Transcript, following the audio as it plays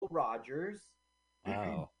Rogers.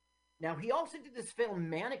 Wow. Now, he also did this film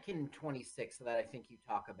Mannequin 26 that I think you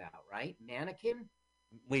talk about, right? Mannequin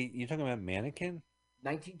Wait, you're talking about Mannequin?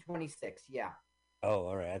 1926, yeah. Oh,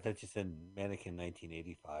 all right. I thought you said Mannequin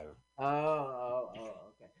 1985. Okay.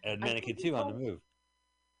 And I think Mannequin you 2 on the told, move.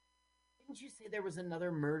 didn't you say there was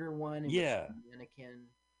another murder one? It was Yeah. Mannequin.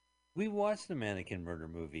 We watched the Mannequin murder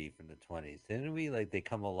movie from the 20s, didn't we? Like they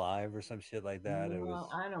come alive or some shit like that. It was No,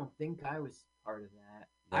 I don't think I was part of that.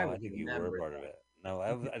 I no, would I think you were remember part of that. it. No,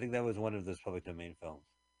 I think that was one of those public domain films.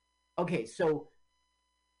 Okay, so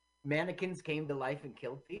mannequins came to life and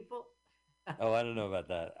killed people? Oh, I don't know about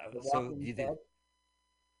that. The So do Walking you think? Dead?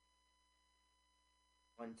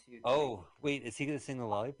 One, two, three. Oh, wait, is he gonna sing the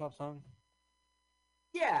Lollipop song?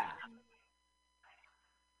 Yeah,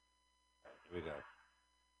 Here we go.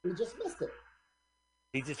 we just missed it.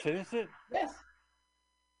 He just finished it. Yes.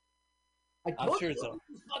 I I'm told sure you it's to a. look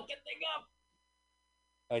this fucking thing up.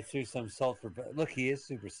 I threw some salt for. Look, he is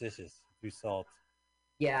superstitious. Threw salt.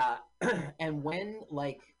 Yeah, and when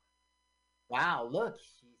like, wow, look,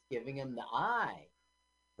 she's giving him the eye.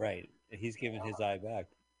 Right. He's giving his eye back.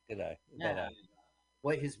 Good eye. That Yeah, eye.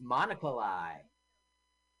 what his monocle eye.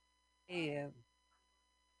 And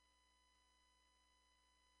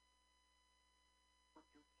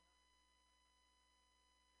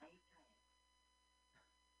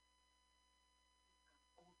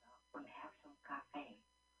and have some cafe.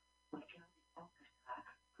 We join the orchestra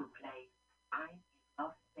to play I'm in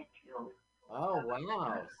love with you. Oh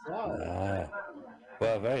wow! So uh,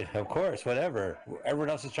 well, right. Of course. Whatever. Everyone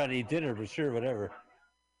else is trying to eat dinner, but sure, whatever.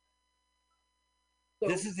 so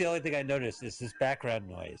This is the only thing I noticed is this background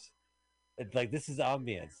noise. It's like this is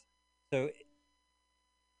ambience. So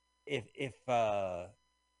if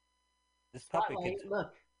this puppet could, spotlight.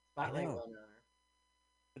 Look, I spotlight know, went on her.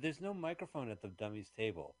 but there's no microphone at the dummy's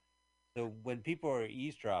table. So when people are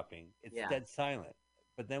eavesdropping, it's Yeah, dead silent.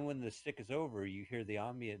 But then when the stick is over, you hear the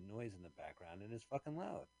ambient noise in the background, and it's fucking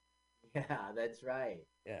loud. yeah, that's right.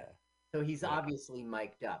 Yeah, So he's yeah, obviously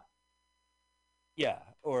mic'd up. yeah.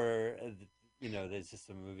 Or there's just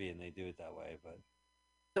a movie and they do it that way. But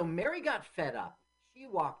So Mary got fed up. She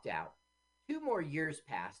walked out. 2 more years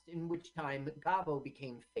passed, in which time Gabo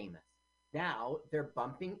became famous. Now they're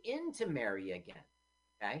bumping into Mary again.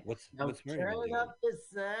 Okay. Now what's Mary been turn doing? up the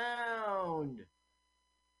sound.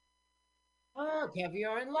 Oh,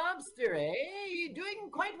 caviar and lobster, eh? You're doing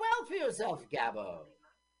quite well for yourself, Gabo.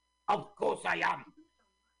 Of course I am.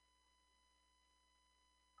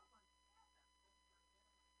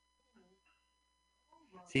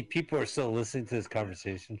 See, people are still listening to this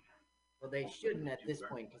conversation. Well, they shouldn't at this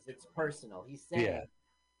point because it's personal. He's Yeah, saying,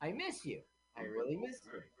 I miss you. I really miss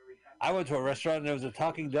you. I went to a restaurant and there was a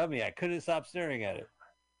talking dummy. I couldn't stop staring at it.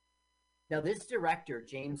 Now, this director,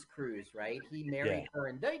 James Cruz, right? He Yeah, married her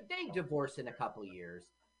and they divorced in a couple of years.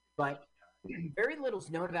 But very little's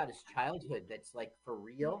known about his childhood that's like for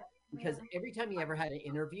real because every time he ever had an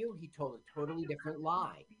interview, he told a totally different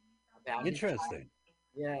lie about his childhood. interesting.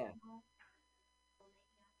 Yeah.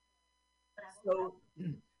 So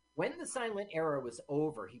when the silent era was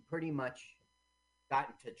over, he pretty much got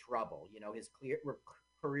into trouble. You know, his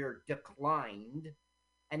career declined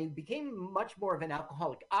and he became much more of an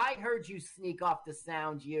alcoholic. I heard you sneak off the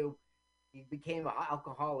sound, you. He became an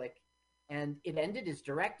alcoholic and it ended his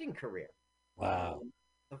directing career. Wow.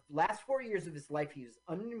 The last 4 years of his life, he was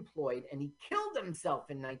unemployed and he killed himself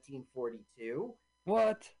in 1942.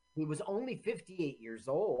 What? He was only 58 years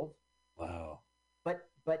old. Wow.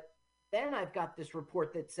 But then I've got this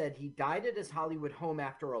report that said he died at his Hollywood home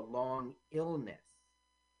after a long illness.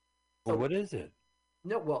 Well, So what is it?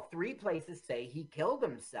 no, well, three places say he killed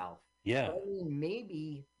himself. Yeah. But I mean,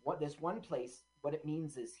 maybe what this one place, what it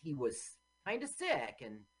means is he was kind of sick,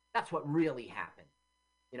 and that's what really happened.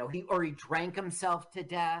 You know, he drank himself to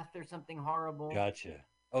death or something horrible. Gotcha.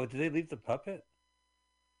 Oh, did they leave the puppet?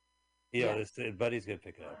 Yeah, Yeah, this buddy's gonna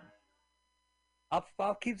pick it up.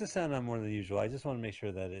 I'll keep the sound on more than usual. I just want to make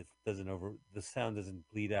sure that it doesn't the sound doesn't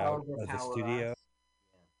bleed out of the overpower us. studio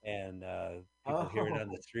and people hear it on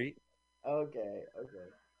the Oh, street. okay, okay.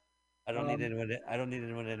 I don't need Um, anyone. I don't need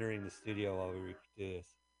anyone entering the studio while we do this.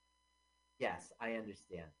 yes, I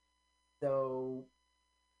understand. So,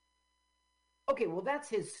 okay, well, that's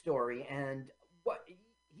his story, and what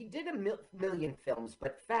he did a million films,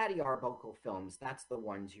 but Fatty Arbuckle films, that's the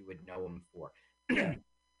ones you would know him for. Yeah,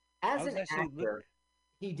 I As was an actually look. actor,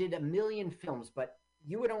 he did a million films, but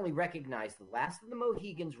you would only recognize The Last of the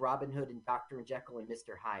Mohegans, Robin Hood, and Dr. Jekyll and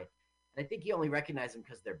Mr. Hyde. And I think you only recognize them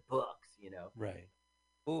because they're books, you know. Right.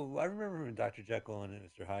 Oh, I remember when Dr. Jekyll and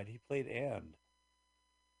Mr. Hyde. He played and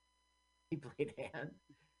He played Anne.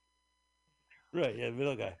 Right, yeah,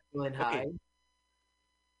 middle guy. Feeling Okay, high.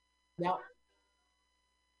 Now,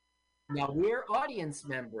 now we're audience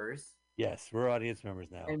members, yes, we're audience members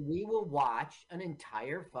now. and we will watch an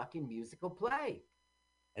entire fucking musical play.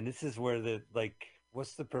 And this is where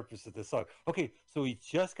what's the purpose of this song? Okay, so we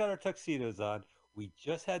just got our tuxedos on. We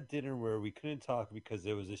just had dinner where we couldn't talk because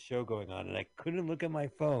there was a show going on, and I couldn't look at my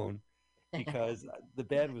phone because the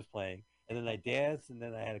band was playing. And then I danced, and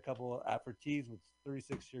then I had a couple of aperitifs with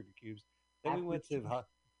 36 sugar cubes. Then we went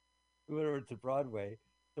over to Broadway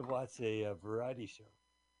to watch a variety show.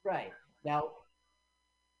 Right. Now,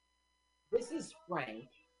 this is Frank.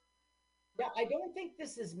 Now, I don't think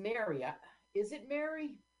this is Mary. Is it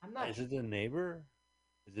Mary? I'm not Is sure. it the neighbor?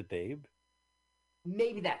 Is it Babe?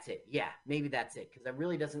 Maybe that's it. Yeah, maybe that's it because it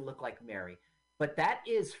really doesn't look like Mary. But that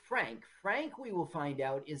is Frank. Frank, we will find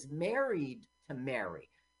out, is married to Mary.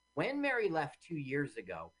 When Mary left 2 years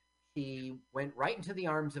ago, she went right into the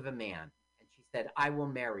arms of a man and she said, I will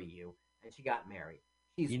marry you. And she got married.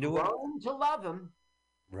 She's You know what? grown to love him.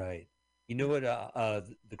 Right. You know what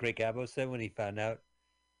the great Gabo said when he found out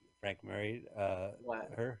Frank married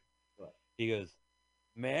What? her? What? He goes,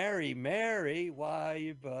 Mary, Mary, why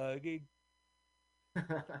you bugging?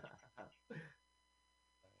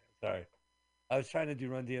 Sorry. I was trying to do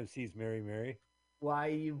Run DMC's Mary, Mary. Why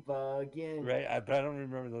you bugging? Right? But I don't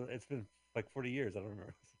remember. It's been like 40 years. I don't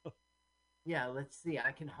remember. Yeah, let's see.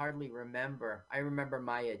 I can hardly remember. I remember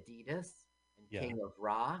my Adidas and Yeah. King of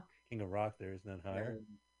Rock. King of Rock, there is none higher. And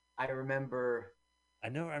I remember. I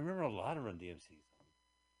remember a lot of Run DMC's.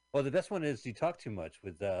 Well, the best one is You Talk Too Much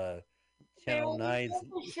with Channel 9's.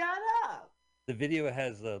 Shut up. The video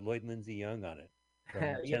has Lloyd Lindsay Young on it from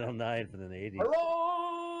Yeah. Channel 9 from the 80s.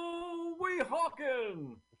 Hello, we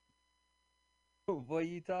hawking. Oh, boy,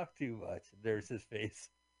 you talk too much. There's his face.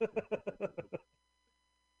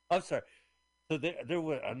 I'm sorry. So there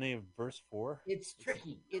were on the verse 4. It's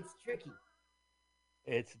tricky. It's tricky.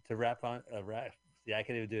 It's to rap on a rap. See, I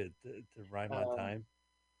can't even do it to rhyme on time.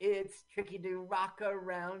 It's tricky to rock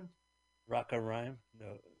around. Rock a rhyme?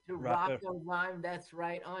 No. To rock a rhyme, that's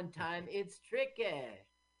right, on time. It's tricky.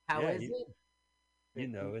 How is it? You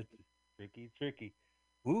know it. Tricky.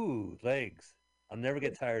 Ooh, legs. I'll never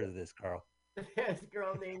get tired of this, Carl. There's a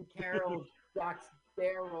girl named Carol rocks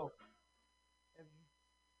barrel.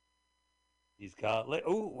 He's got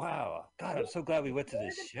oh wow. God, I'm so glad we went to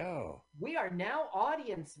this show. We are now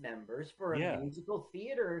audience members for a musical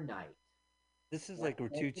theater night. This is like we're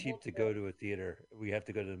too cheap to go to a theater. We have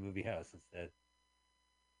to go to the movie house instead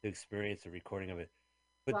to experience the recording of it.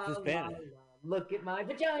 But this band, look at my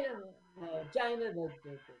vagina, vagina.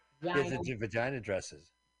 Is it vagina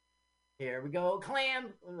dresses? Here we go,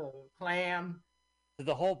 clam. So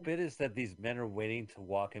the whole bit is that these men are waiting to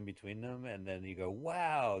walk in between them, and then you go,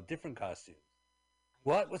 "Wow, different costumes."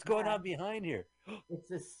 What's going on behind here? It's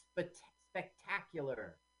a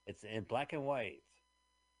spectacular. It's in black and white.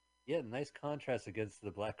 Yeah, nice contrast against the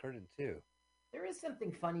black curtain too. There is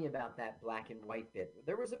something funny about that black and white bit.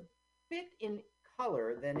 There was a bit in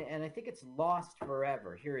color, and I think it's lost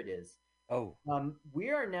forever. Here it is. Oh. We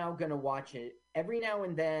are now going to watch it every now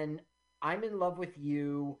and then. I'm in Love with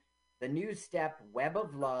You, The New Step, Web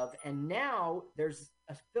of Love, and now there's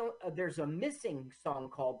a missing song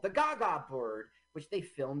called The Gaga Bird, which they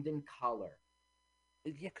filmed in color.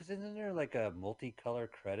 Yeah, because isn't there like a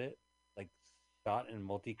multicolor credit, like shot in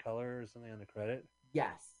multicolor or something on the credit?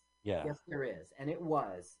 Yes. Yeah. Yes, there is, and it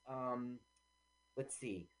was. Let's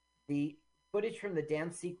see. The footage from the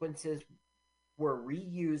dance sequences were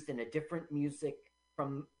reused in a different music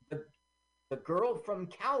from the Girl from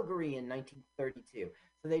Calgary in 1932.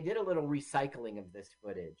 So they did a little recycling of this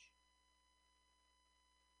footage.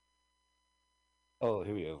 Oh,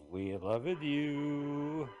 here we go. We love it,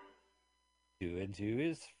 you. 2 and 2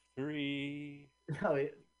 is 3. Oh,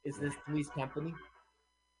 is this Three's Company?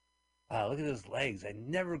 Wow, look at those legs. I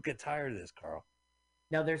never get tired of this, Carl.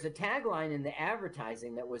 Now, there's a tagline in the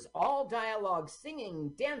advertising that was all dialogue,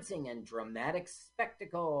 singing, dancing, and dramatic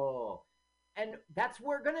spectacle. And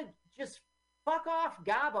we're going to just fuck off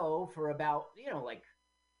Gabo for about, like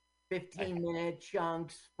 15-minute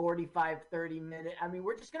chunks, 45, 30-minute. I mean,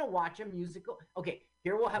 we're just going to watch a musical. Okay,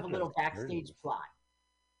 here we'll have a little backstage plot.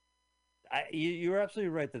 You're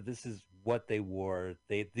absolutely right that this is what they wore.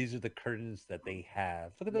 These are the curtains that they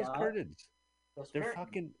have. Look at those curtains. They're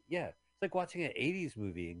fucking, yeah. It's like watching an 80s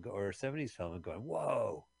movie or a 70s film and going,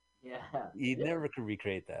 whoa. Yeah. You never could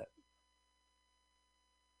recreate that.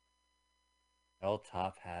 All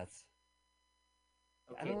top hats.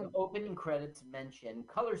 Okay, the opening credits mention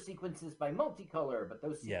color sequences by Multicolor, but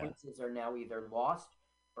those sequences are now either lost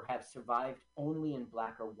or have survived only in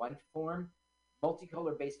black or white form.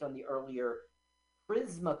 Multicolor, based on the earlier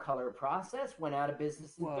Prismacolor process went out of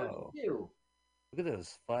business in Whoa. 32. Look at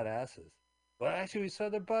those flat asses. Well, actually, we saw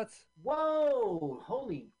their butts. Whoa!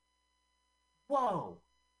 Whoa!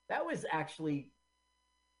 That was actually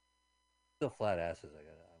Still flat asses, I'm going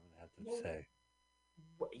to have to say.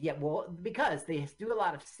 yeah. Well, because they do a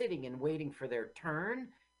lot of sitting and waiting for their turn,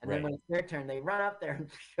 and then when it's their turn, they run up there and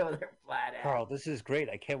show their flat ass. Carl, this is great.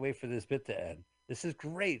 I can't wait for this bit to end. This is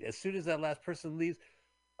great. As soon as that last person leaves,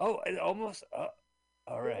 it almost.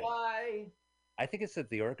 All right. Why? I think it's that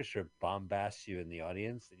the orchestra bombasts you in the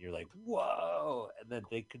audience, and you're like, "Whoa!" And then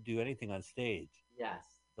they could do anything on stage. Yes.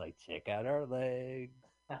 It's like, check out our legs.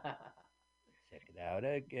 Check it out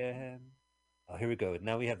again. Oh, here we go.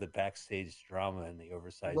 Now we have the backstage drama and the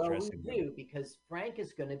oversized dressing room. Well, we do, because Frank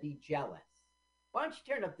is going to be jealous. Why don't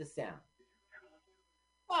you turn up the sound?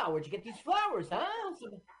 Wow, where'd you get these flowers, huh?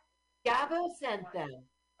 Gabo sent them.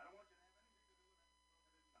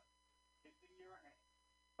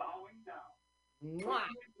 Mwah.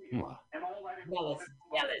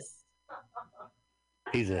 Jealous.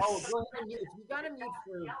 He's a. Oh, go ahead and mute. If you got to mute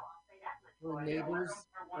for neighbors,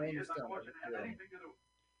 I understand.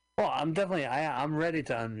 Well, I'm ready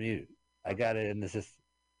to unmute. I got it in the system.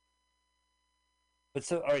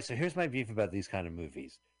 But all right, so here's my beef about these kind of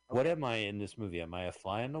movies. Okay. What am I in this movie? Am I a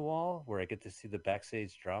fly on the wall where I get to see the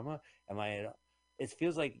backstage drama? It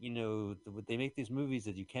feels like, they make these movies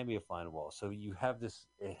that you can be a fly on the wall. So you have this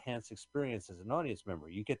enhanced experience as an audience member.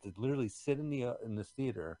 You get to literally sit in the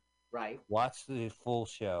theater, right? Watch the full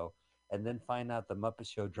show, and then find out the Muppet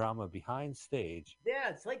Show drama behind stage. Yeah,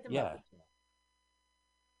 it's like the Muppet Show.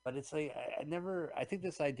 But it's like, I think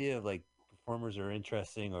this idea of like performers are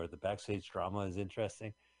interesting or the backstage drama is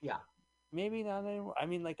interesting. Yeah. Maybe not anymore. I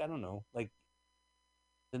mean, like, I don't know. Like,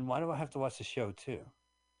 then why do I have to watch the show too?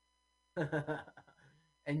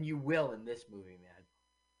 And you will in this movie, man.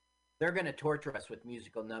 They're going to torture us with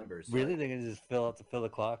musical numbers. So. Really? They're going to just fill the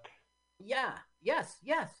clock? Yeah. Yes.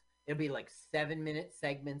 It'll be like 7-minute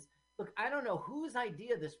segments. Look, I don't know whose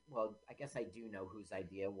idea this. Well, I guess I do know whose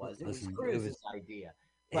idea it was. It was Cruz's idea.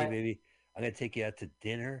 Hey, baby, I'm going to take you out to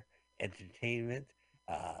dinner, entertainment,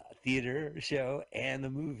 theater show, and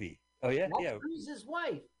the movie. Oh, yeah? That's Cruz's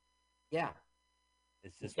wife. Yeah.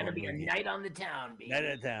 It's going to be a night on the town, baby. Night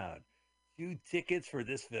on the town. 2 tickets for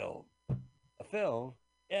this film. A film?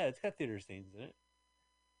 Yeah, it's got theater scenes in it.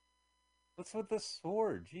 What's with the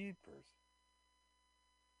sword? Jeepers.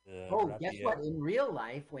 Guess what? In real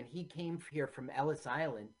life, when he came here from Ellis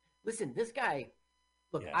Island, listen, this guy,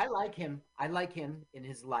 look, I like him. I like him in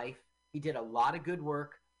his life. He did a lot of good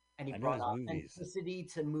work, and he brought authenticity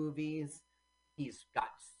to movies. He's got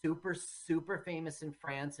super, super famous in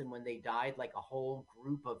France, and when they died, like a whole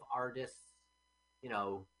group of artists,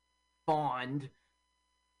 fawned.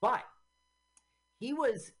 But he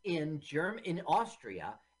was in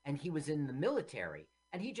Austria, and he was in the military,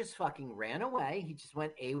 and he just fucking ran away. He just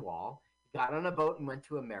went AWOL. He got on a boat and went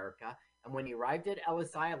to America. And when he arrived at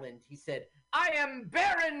Ellis Island, he said, "I am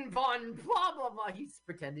Baron von blah, blah, blah." He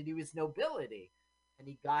pretended he was nobility. And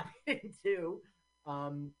he got into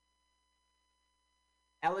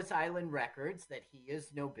Ellis Island Records that he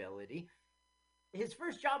is nobility. His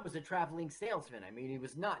first job was a traveling salesman. I mean, he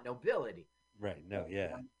was not nobility. Right, no,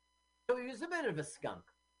 yeah. So he was a bit of a skunk.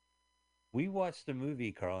 We watched a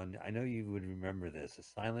movie, Carl, and I know you would remember this, a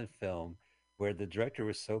silent film where the director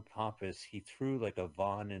was so pompous, he threw like a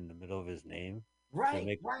Von in the middle of his name.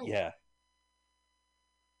 Right. Yeah.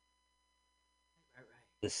 Right.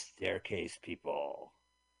 The Staircase People.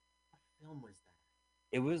 What film was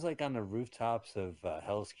that? It was like on the rooftops of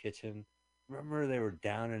Hell's Kitchen. Remember, they were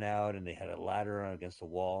down and out, and they had a ladder against the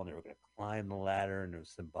wall, and they were going to climb the ladder, and it was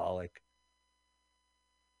symbolic.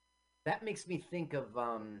 That makes me think of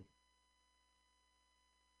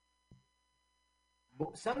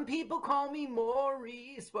Some People Call Me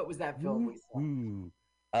Maurice. What was that film we saw?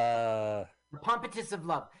 The Pompatus of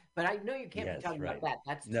Love. But I know you can't be talking about that.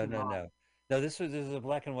 That's no. No, this was a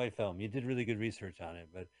black and white film. You did really good research on it,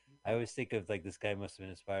 but I always think of like this guy must have been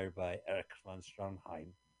inspired by Erich von Stroheim.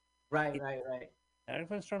 Right. Erich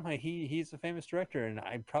von Stroheim, he's a famous director, and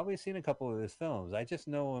I've probably seen a couple of his films. I just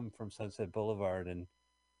know him from Sunset Boulevard and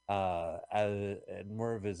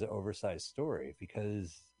more of his oversized story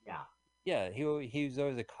because he was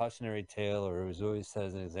always a cautionary tale, or it was always set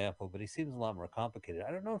as an example, but he seems a lot more complicated.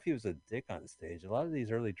 I don't know if he was a dick on stage. A lot of these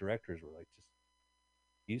early directors were like just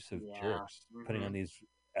abusive jerks, putting on these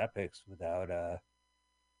epics without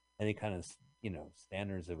any kind of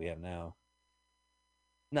standards that we have now.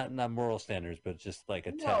 Not moral standards, but just like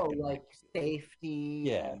like safety.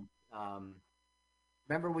 Yeah. And,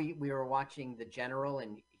 remember we were watching The General,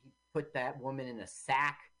 and he put that woman in a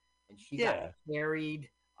sack and she got Yeah, carried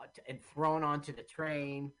and thrown onto the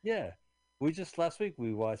train. yeah. We just last week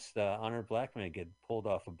we watched Honor Blackman get pulled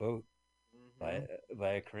off a boat Hmm. by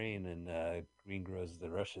a crane, and Green grows the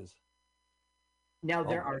rushes. Now, Oh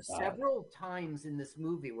there my are god! several times in this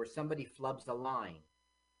movie where somebody flubs a line,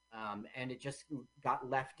 and it just got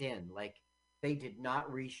left in. Like they did not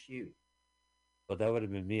reshoot. Well, that would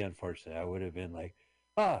have been me, unfortunately. I would have been like,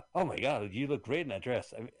 oh my god, you look great in that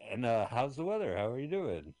dress. I mean, and how's the weather? How are you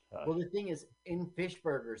doing? Well, the thing is, in fish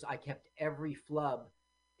burgers, I kept every flub.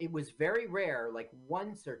 It was very rare, like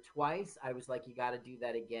once or twice. I was like, "You got to do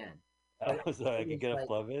that again." But So I it could was get a like,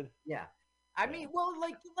 flub in. yeah. I Yeah, mean, well,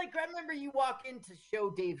 like I remember you walk in to show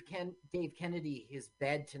Dave Kennedy his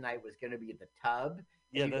bed tonight was going to be the tub, and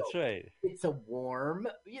yeah, you that's go, right. "It's a warm,"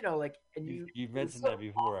 like, and You it was mentioned so that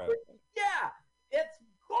before. awkward. Yeah, it's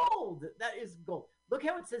gold. That is gold. Look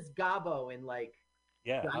how it says Gabo in like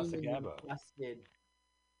Yeah, House of diamond Gabbo. encrusted.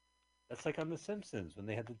 That's like on The Simpsons when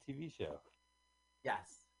they had the TV show.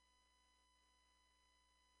 Yes.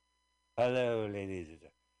 Hello, ladies and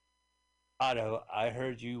gentlemen. Otto, I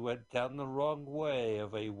heard you went down the wrong way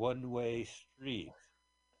of a one-way street.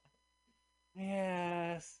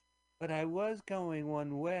 Yes, but I was going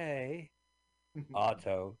one way.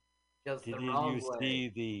 Otto, Just the didn't wrong you way. see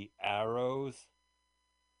the arrows?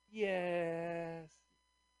 Yes.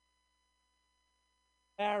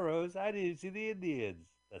 Arrows? I didn't see the Indians.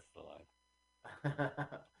 That's the line.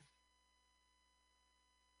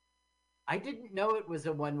 I didn't know it was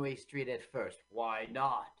a one-way street at first. Why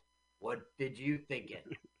not? What did you think it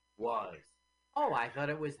was? Oh, I thought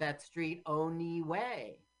it was that street only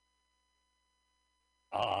way.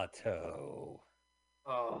 Otto,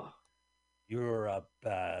 Oh, you're a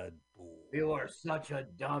bad you are boy. such a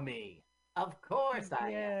dummy. Of course I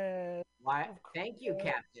am. Yes, Why? of Thank you, course.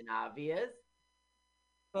 Captain Obvious.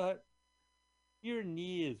 But your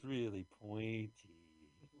knee is really pointy.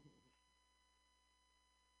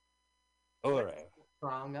 All What's right.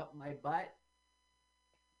 wrong up my butt?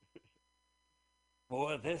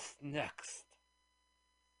 For this next,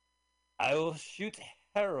 I will shoot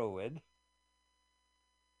heroin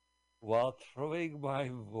while throwing my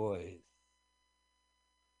voice.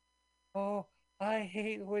 Oh, I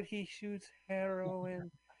hate when he shoots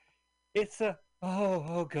heroin. It's a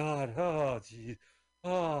oh God, oh jeez,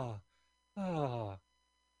 oh oh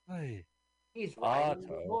hey He's riding his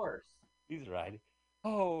Otto, horse. he's right.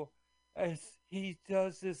 Oh, as he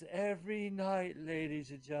does this every night,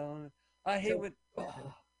 ladies and gentlemen. I hate So, when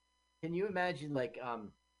oh, can you imagine, like,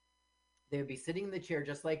 they would be sitting in the chair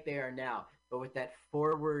just like they are now, but with that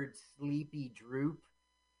forward sleepy droop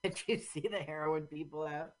that you see the heroin people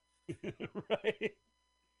have. right.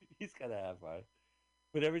 He's gotta have fun.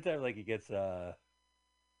 But every time like he gets a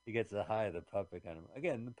high, the puppet kind of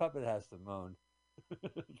again the puppet has to moan.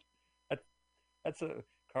 that, that's a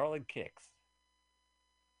Carlin kicks.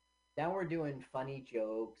 Now we're doing funny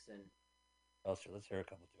jokes and Oh sure, let's hear a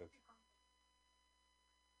couple jokes.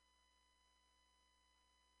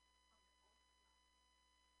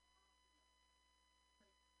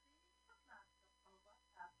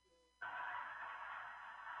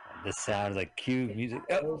 This sounds like cue music.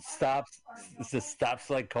 Oh, oh, stops. This just stops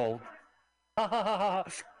like cold. Ha ha ha ha.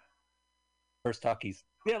 First talkies.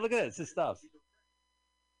 Yeah, look at that. It just stops.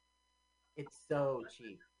 it's so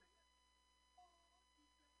cheap.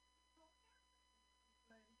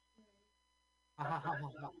 Ha, ha, ha, ha,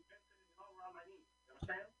 ha.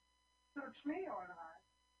 Suits me, all right.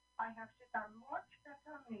 I have sit on much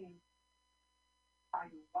better meal. Are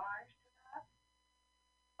you wise to that?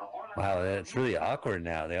 Wow, it's really awkward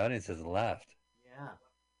now. The audience has left. Yeah.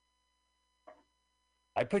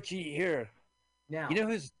 I put you here. You Now, know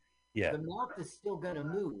who's? Yeah, the mouth is still going to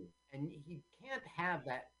move, and he can't have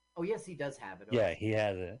that. Oh, yes, he does have it. Okay. yeah, he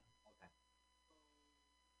has it. Okay.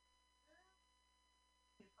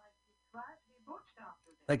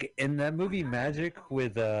 Like in that movie Magic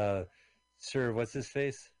with Sir, what's his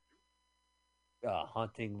face?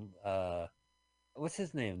 Haunting. What's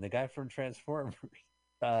his name? The guy from Transformers.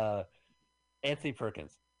 Uh, Anthony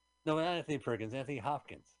Perkins. No, not Anthony Perkins. Anthony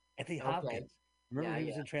Hopkins. Anthony Okay. Hopkins. Remember Yeah, he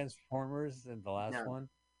was yeah. in Transformers in the last No, one?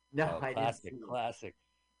 no, Oh, I didn't classic, see it. classic.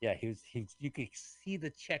 Yeah, he was. He. You could see the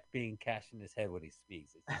check being cashed in his head when he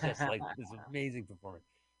speaks. It's just like this amazing performance.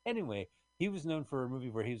 Anyway, he was known for a movie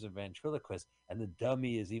where he was a ventriloquist, and the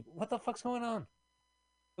dummy is even. What the fuck's going on?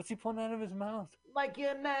 What's he pulling out of his mouth? Like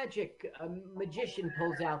magic, a magician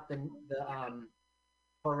pulls out the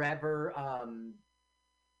forever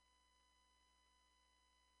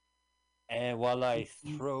And while I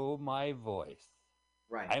throw my voice,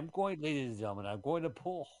 right. I'm going, ladies and gentlemen, I'm going to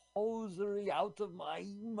pull hosiery out of my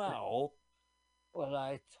mouth while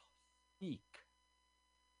I Eek.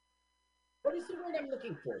 What is the word I'm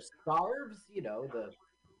looking for? Scarves? You know, the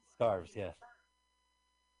Scarves, yes.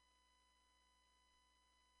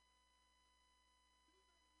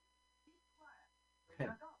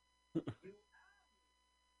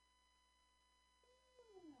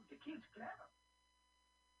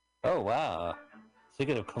 Oh, wow.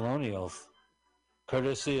 Speaking of colonials,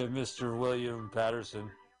 courtesy of Mr. William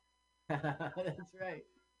Patterson. That's right.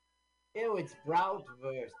 Ew, it's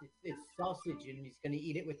bratwurst. It's sausage, and he's going to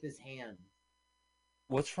eat it with his hands.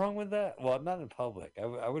 What's wrong with that? Well, I'm not in public. I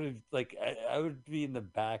would have, like, I would be in the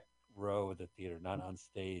back row of the theater, not on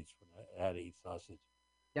stage when I had to eat sausage.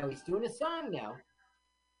 Now he's doing a song now.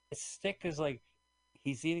 His stick is like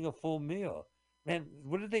he's eating a full meal. Man,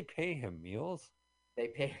 what did they pay him? Meals? They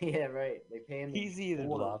pay, yeah, right. They pay him. He's eating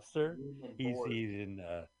lobster. He's eating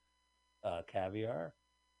caviar.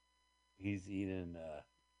 He's eating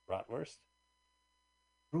bratwurst.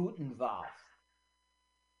 Rutenwurst.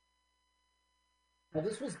 Now,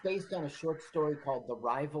 this was based on a short story called The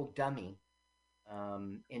Rival Dummy.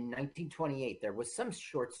 In 1928, there was some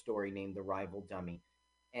short story named The Rival Dummy.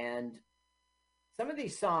 And some of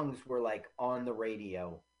these songs were like on the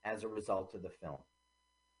radio as a result of the film.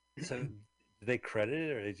 So, did they credit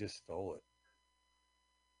it or they just stole it?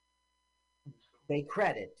 They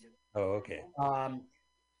credit. Oh, okay.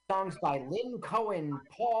 Songs by Lynn Cohen,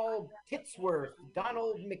 Paul Titsworth,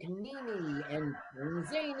 Donald McNeely, and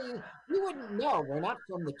Zaney. You wouldn't know. We're not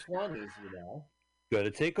from the 20s, you know.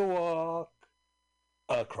 Gotta take a walk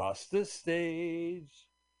across the stage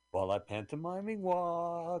while I'm pantomiming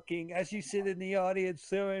walking as you sit in the audience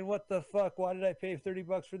saying, what the fuck? Why did I pay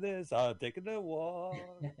 $30 for this? I'm taking a walk.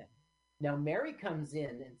 Now, Mary comes in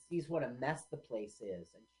and sees what a mess the place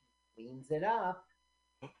is, and she cleans it up.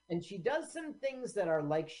 And she does some things that are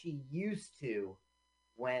like she used to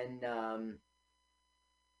when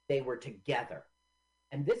they were together.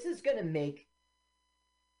 And this is going to make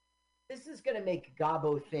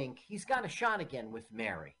Gabo think he's got a shot again with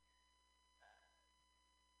Mary.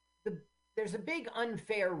 There's a big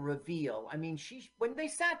unfair reveal. I mean, when they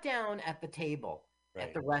sat down at the table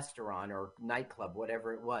at the restaurant or nightclub,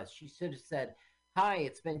 whatever it was, she should have said, "Hi,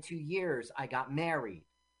 it's been 2 years. I got married."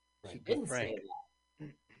 Right. She didn't say that.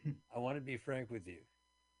 I want to be frank with you.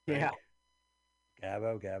 Frank. Yeah.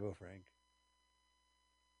 Gabo, Frank.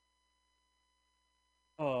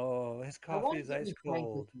 Oh, his coffee is ice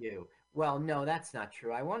cold. With you. Well, no, that's not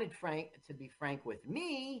true. I wanted Frank to be frank with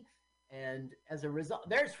me, and as a result,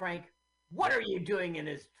 there's Frank. What are you doing in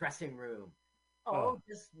his dressing room? Oh,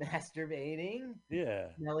 just masturbating. Yeah.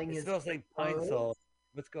 Smelling it smells like pine salt.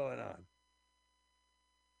 What's going on?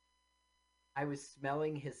 I was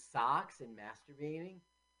smelling his socks and masturbating.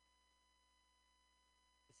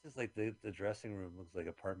 This is like the dressing room looks like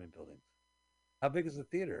apartment buildings. How big is the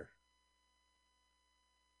theater?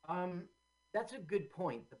 That's a good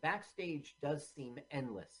point. The backstage does seem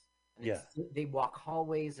endless. And yeah. They walk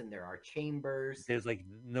hallways and there are chambers. There's like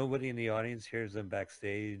nobody in the audience hears them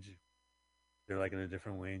backstage. They're like in a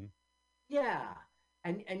different wing. Yeah.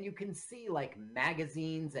 And you can see like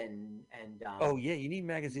magazines and oh yeah, you need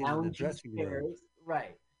magazines in the dressing room.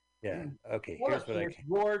 Right. Yeah. Okay. Well, here's what there's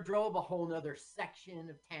wardrobe, a whole nother section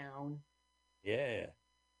of town. Yeah.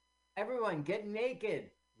 Everyone get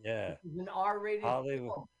naked. Yeah. This is an R-rated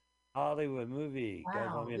Hollywood movie. Wow,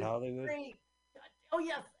 guys want me in Hollywood? Great. Oh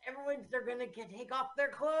yes, they're gonna take off their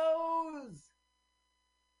clothes.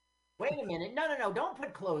 Wait a minute. No, don't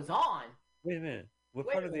put clothes on. Wait a minute. What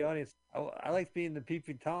part of the audience? I like being the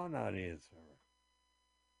peeping Tom audience.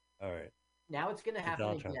 All right. Now it's going to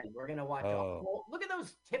happen again. We're going to watch. Look at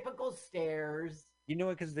those typical stares. You know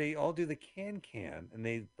what? Because they all do the can, and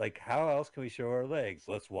they like. How else can we show our legs?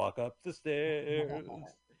 Let's walk up the stairs.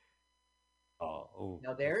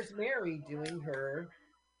 Now there's Mary doing her.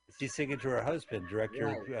 She's singing to her husband,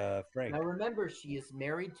 director Frank. Now remember, she is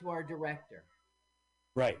married to our director.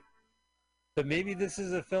 Right. But maybe this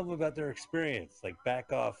is a film about their experience. Like,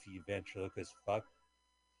 back off, you ventriloquist fuck.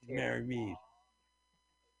 Marry me.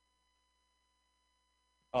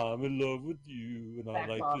 I'm in love with you, and I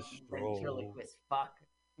like to stroll. Ventriloquist fuck.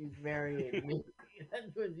 He's marrying me.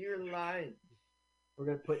 That was your line. We're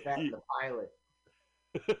going to put that in the pilot.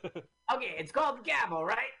 Okay, it's called Gabo,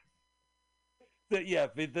 right? Yeah,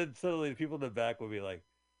 but then suddenly people in the back will be like,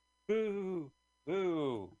 boo,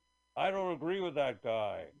 boo. I don't agree with that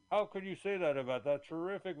guy. How could you say that about that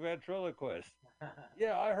terrific ventriloquist?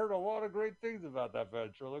 Yeah, I heard a lot of great things about that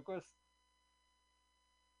ventriloquist.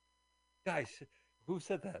 Guys, who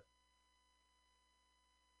said that?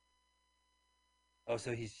 Oh,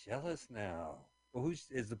 so he's jealous now. Well,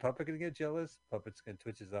 is the puppet going to get jealous? Puppet's going to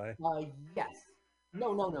twitch his eye? Yes.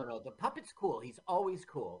 No, no, no, no. The puppet's cool. He's always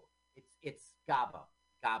cool. It's Gabo.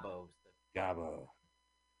 Gabo's the Gabo.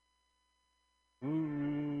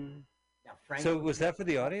 Ooh. now So Franco. was that for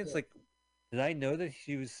the audience? Like, did I know that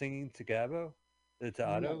she was singing to Gabo, to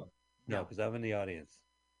Otto? No, No, no, because I'm in the audience.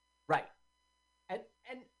 right.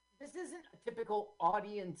 And this isn't a typical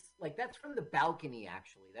audience. Like that's from the balcony.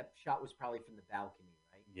 Actually, that shot was probably from the balcony,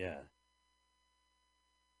 right? Yeah.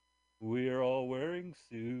 We're all wearing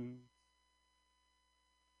suits.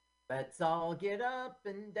 Let's all get up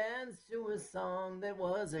and dance to a song that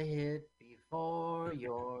was a hit before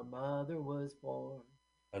your mother was born.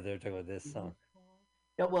 Oh, they're talking about this song.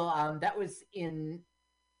 No, well, that was in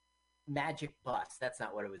Magic Bus. That's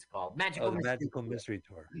not what it was called. Oh, Magical the Mystery Magical Tour. Mystery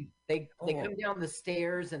Tour. They Oh, come down the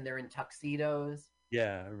stairs and they're in tuxedos.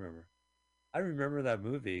 yeah, I remember. I remember that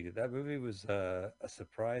movie. That movie was a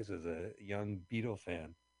surprise as a young Beatle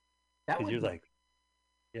fan That because would you're be like,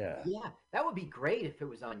 yeah, yeah, that would be great if it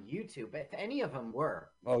was on YouTube. If any of them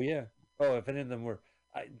were. oh yeah, oh if any of them were.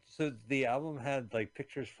 So the album had like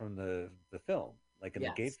pictures from the film, like in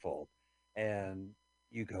the Yes. gatefold, and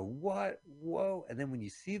you go, what? Whoa! And then when you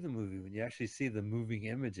see the movie, when you actually see the moving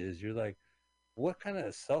images, you're like, what kind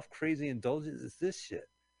of self crazy indulgence is this shit?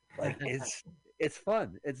 Like it's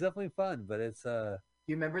fun. It's definitely fun, but it's Do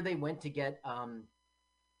you remember they went to get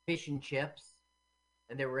fish and chips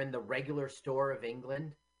and they were in the regular store of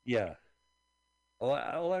England? yeah. All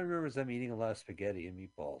I remember is them eating a lot of spaghetti and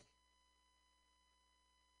meatballs.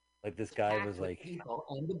 Like this guy Packed was with like, people,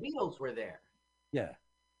 and the Beatles were there. yeah,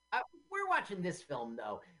 We're watching this film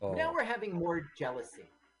though. Now oh, we're having more jealousy.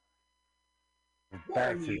 we're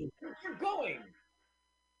Where are back to, you? You're going.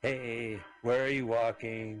 hey, where are you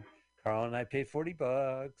walking? Carl and I paid $40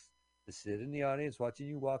 to sit in the audience watching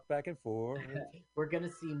you walk back and forth. We're gonna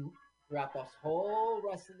see throughout this whole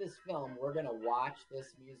rest of this film. We're gonna watch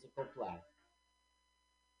this musical play.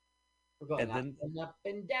 We're going And then, up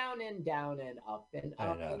and down and down and up and I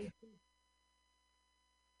up know, and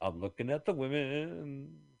I'm looking at the women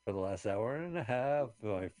for the last hour and a half.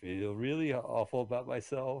 I feel really awful about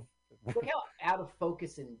myself. look how out of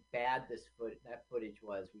focus and bad that footage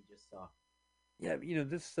was we just saw. Yeah,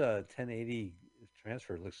 this 1080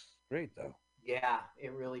 transfer looks great though. Yeah,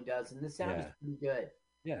 it really does, and the sound is Yeah, pretty good.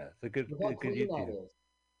 yeah, it's a good, Look how good clean that YouTube. is.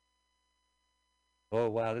 Oh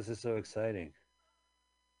wow, this is so exciting.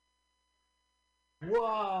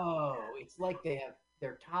 Whoa! It's like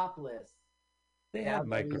they're topless. They Now, had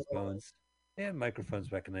microphones. They had microphones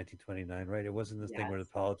back in 1929, right? It wasn't this thing where the yes,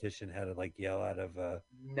 politician had to like yell out of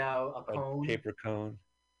no, a a cone. paper cone.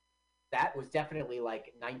 That was definitely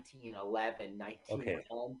like 1911, Okay,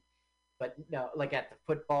 1910. But no, like at the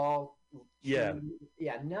football yeah,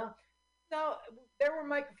 yeah, no, no, there were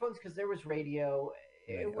microphones because there was radio.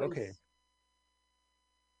 right. It Okay, was.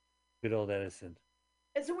 good old Edison.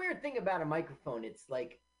 It's a weird thing about a microphone. It's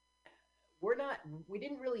like we're not. We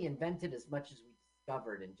didn't really invent it as much as we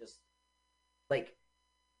discovered, and just like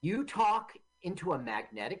you talk into a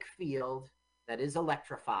magnetic field that is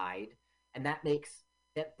electrified, and that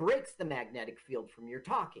breaks the magnetic field from your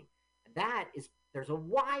talking, and that is there's a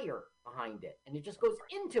wire behind it, and it just goes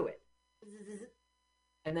into it,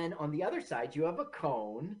 and then on the other side you have a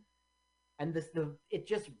cone, and it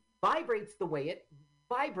just vibrates the way it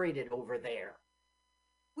vibrated over there.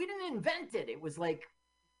 We didn't invent it. It was like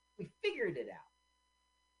we figured it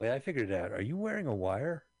Wait, I figured it out. Are you wearing a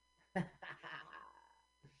wire? out.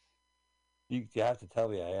 You have to tell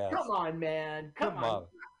me. I asked. Come on, man. Come Come on. on.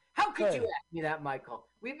 How could you Hey, ask me that, Michael?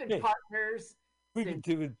 We've been hey, partners we've been since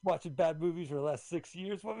doing watching bad movies for the last 6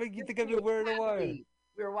 years. What makes you think I've the been wearing a wire? academy.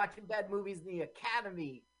 We were watching bad movies in the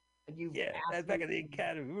academy, and you Yeah, that's asked back me. in the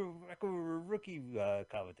academy. We were back when we were a rookie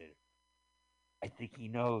commentator. I think he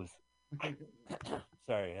knows.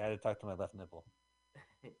 Sorry, I had to talk to my left nipple.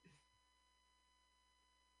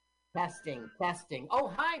 Testing, testing. Oh,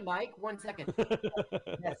 hi, Mike. 1 second.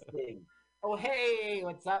 Testing. Oh, hey,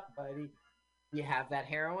 what's up, buddy? You have that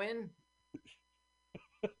heroin?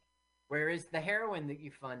 Where is the heroin that you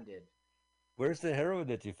funded? Where's the heroin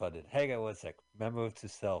that you funded? Hang on 1 sec. Memo to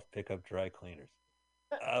self: pick up dry cleaners.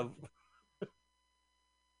 Um,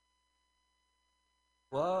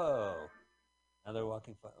 whoa! Now they're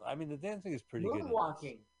walking. I mean, the dancing is pretty good in this.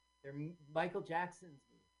 Moonwalking. They're Michael Jackson's.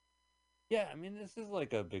 Yeah, I mean, this is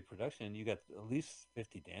like a big production. You got at least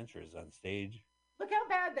 50 dancers on stage. Look how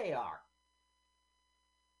bad they are.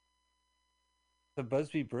 So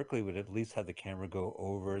Busby Berkeley would at least have the camera go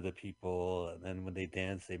over the people, and then when they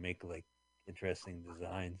dance, they make like interesting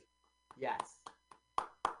designs. Yes.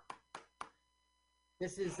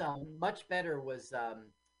 This is much better. Was the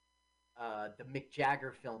Mick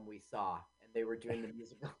Jagger film we saw, and they were doing the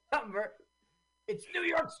musical number. It's New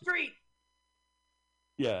York Street.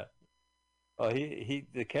 Yeah. Oh,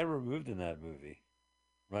 the camera moved in that movie.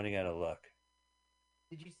 Running Out of Luck.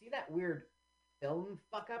 Did you see that weird film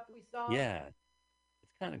fuck up we saw? Yeah.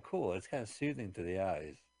 It's kind of cool. It's kind of soothing to the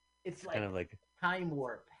eyes. It's kind like of like time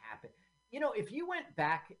warp happened. You know, if you went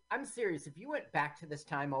back, I'm serious, if you went back to this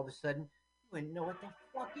time all of a sudden, you wouldn't know what the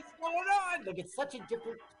fuck is going on. Like, it's such a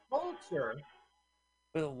different culture.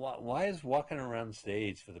 well, why is walking around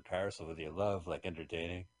stage for the parasol with your love like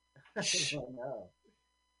entertaining? I don't know.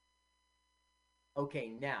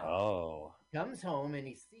 Okay, now Oh, he comes home and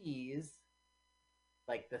he sees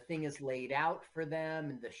like the thing is laid out for them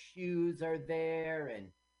and the shoes are there and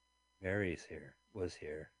Mary's here. Was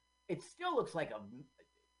here. it still looks like a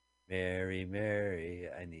Mary, Mary,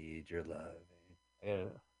 I need your love. Yeah.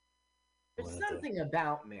 there's something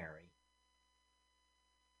about Mary.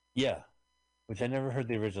 Yeah, which I never heard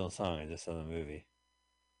the original song. I just saw the movie.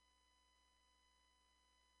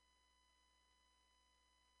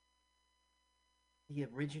 The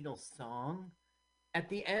original song. At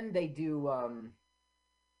the end they do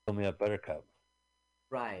Fill Me Up Buttercup.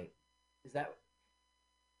 right. Is that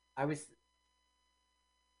I was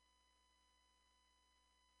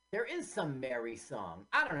there is some Mary song.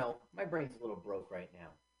 I don't know. My brain's a little broke right now.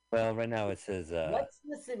 Well, right now it says Let's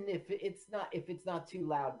listen if it's not too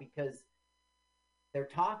loud because they're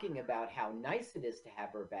talking about how nice it is to have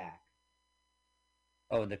her back.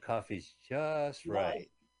 oh, and the coffee's just right.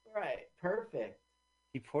 Right. Perfect.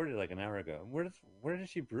 He poured it like an hour ago. Where did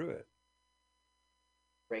she brew it?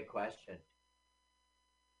 Great question.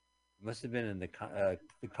 It must have been in the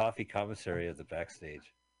coffee commissary of the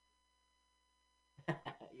backstage.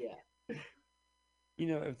 Yeah. You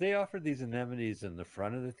know, if they offered these anemones in the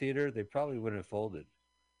front of the theater, they probably wouldn't have folded.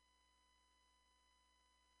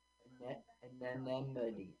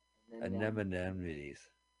 Anemones.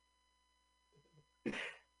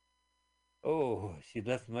 Oh, she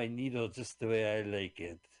left my needle just the way I like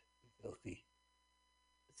it. Filthy.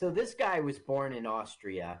 So this guy was born in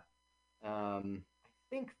Austria. I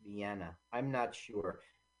think Vienna. I'm not sure.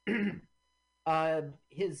 His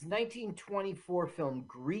 1924 film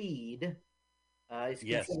Greed is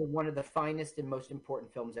considered one of the finest and most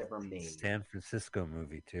important films ever made. San Francisco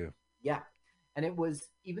movie too. Yeah, and it was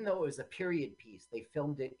even though it was a period piece, they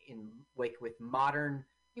filmed it in like with modern.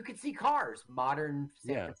 You could see cars, modern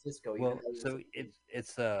San Francisco. Well, so it's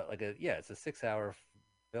it's a 6 hour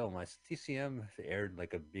film. TCM aired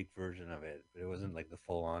like a big version of it, but it wasn't like the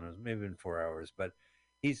full on. It was maybe in 4 hours. But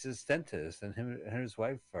he's a dentist, and him and his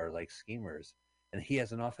wife are like schemers. And he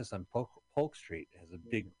has an office on Polk Street. It has a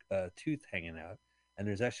big tooth hanging out, and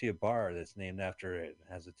there's actually a bar that's named after it. It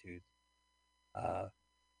has a tooth on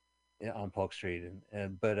Polk Street,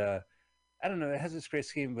 but I don't know. It has this great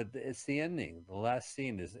scheme, but it's the ending. The last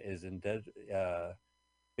scene is in dead.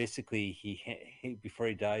 Basically, he before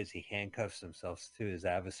he dies, he handcuffs himself to his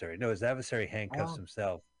adversary. No, his adversary handcuffs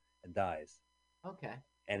himself and dies. Okay.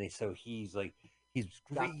 And he's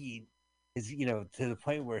greed is to the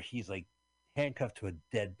point where he's like handcuffed to a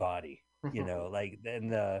dead body.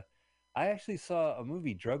 And I actually saw a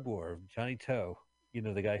movie, Drug War, Johnny Toe. You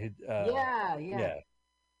know the guy who. Yeah.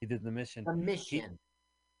 He did The Mission. The Mission.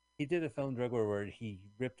 He did a film, Drug War, where he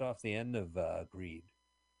ripped off the end of Greed,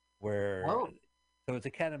 where so it's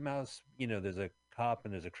a cat and mouse. There's a cop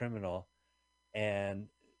and there's a criminal, and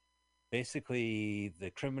basically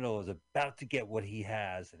the criminal is about to get what he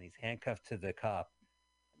has, and he's handcuffed to the cop.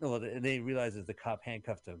 No, and they realize that the cop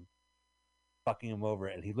handcuffed him, fucking him over,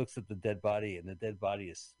 and he looks at the dead body, and the dead body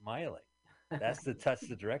is smiling. That's the touch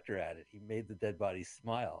the director added. He made the dead body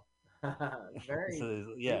smile. Very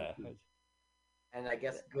yeah. And I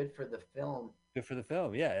guess good for the film. Good for the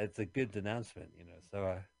film, yeah. It's a good denouncement,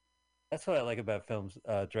 So that's what I like about films,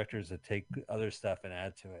 directors that take other stuff and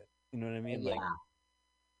add to it. You know what I mean? Yeah.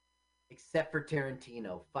 Except for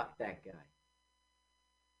Tarantino, fuck that guy.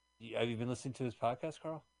 Have you been listening to his podcast,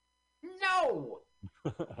 Carl? No.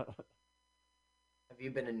 Have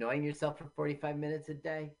you been annoying yourself for 45 minutes a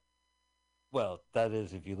day? Well, that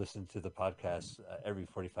is if you listen to the podcast every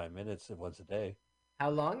 45 minutes once a day. How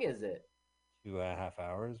long is it? 2.5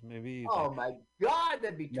 hours, maybe. Oh my God,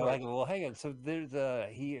 that'd be no. Well, hang on. So there's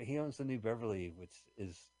he owns the New Beverly, which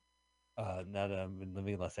is now that I've been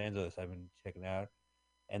living in Los Angeles, I've been checking out,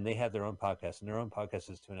 and they have their own podcast, and their own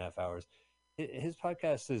podcast is 2.5 hours. His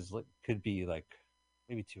podcast could be like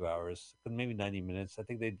maybe 2 hours, maybe 90 minutes. I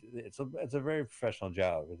think it's a very professional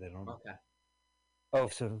job. They don't. Okay. Oh,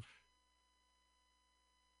 so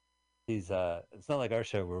he's it's not like our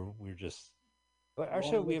show where we're just. Our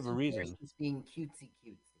show, we have a reason. She's being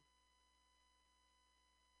cutesy.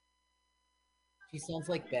 She sounds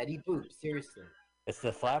like Betty Boop, seriously. It's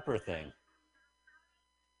the flapper thing.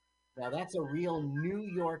 Now that's a real New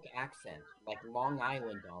York accent, like Long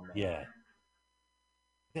Island almost. Yeah.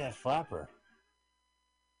 Yeah, flapper.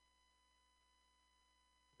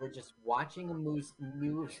 We're just watching a moose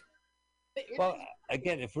move. It Well, is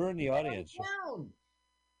again, if we're in the audience, down.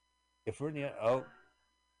 if we're in the oh,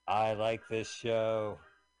 I like this show.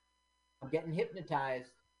 I'm getting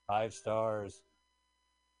hypnotized. 5 stars.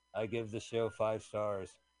 I give the show 5 stars.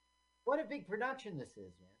 What a big production this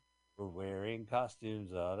is, man. We're wearing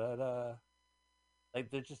costumes. Da, da, da. Like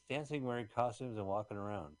they're just dancing, wearing costumes, and walking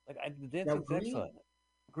around. The Now, dancing's excellent.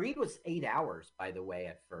 Greed was 8 hours, by the way,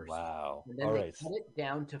 at first, Wow. and then All they right. cut it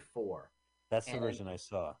down to 4. That's the And version I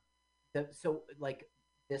saw. so, like,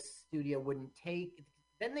 this studio wouldn't take.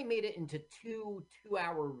 Then they made it into 2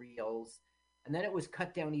 2-hour reels, and then it was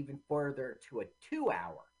cut down even further to a 2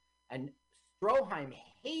 hour. And Stroheim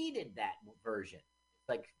hated that version.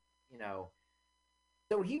 Like, you know,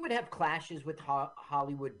 so he would have clashes with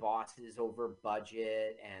Hollywood bosses over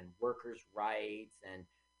budget and workers' rights, and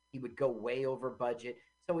he would go way over budget.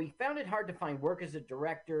 So he found it hard to find work as a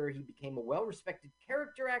director. He became a well-respected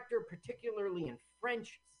character actor, particularly in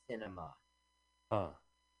French cinema. Huh.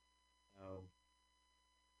 So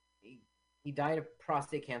he died of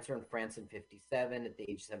prostate cancer in France in 1957 at the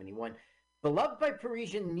age of 71. Beloved by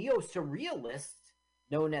Parisian neo-surrealists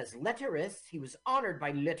known as letterists, he was honored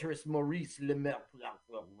by letterist Maurice Lemaire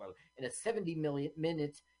in a 70-minute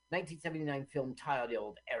 1979 film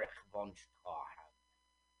titled Erich von Stroheim.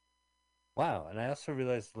 Wow. And I also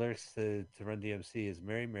realized the lyrics to Run DMC is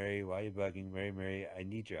Mary, Mary, why you bugging? Mary, Mary, I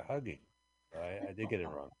need your hugging. So I did get it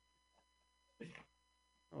wrong.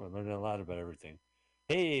 Oh, I learned a lot about everything.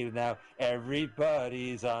 Hey, now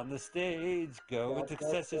everybody's on the stage. Go with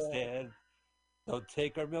success instead. Don't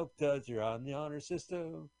take our milk duds. You're on the honor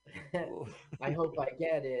system. I hope I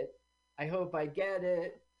get it. I hope I get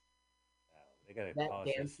it. Wow, they got to That polish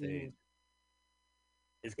the dancing. stage.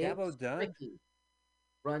 Is Gabo done? Tricky.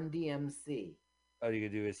 Run DMC. Oh, you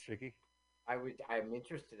can do It's Tricky? I'm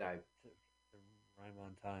interested. Rhyme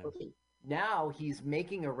on time. Okay. Now he's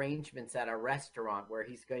making arrangements at a restaurant where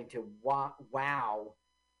he's going to wow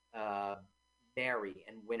Mary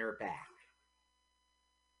and win her back.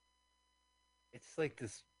 It's like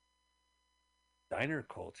this diner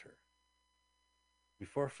culture.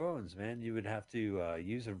 Before phones, man, you would have to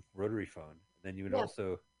use a rotary phone. And then you would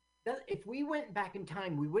also... If we went back in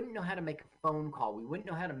time, we wouldn't know how to make a phone call. We wouldn't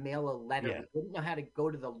know how to mail a letter. Yeah. We wouldn't know how to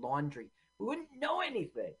go to the laundry. We wouldn't know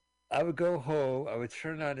anything. I would go home. I would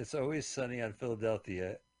turn on It's Always Sunny on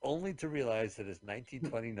Philadelphia, only to realize that it's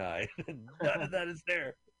 1929 and none of that is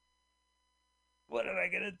there. What am I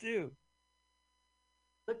going to do?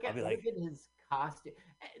 Look at his costume.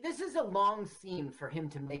 This is a long scene for him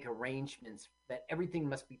to make arrangements that everything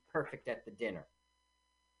must be perfect at the dinner.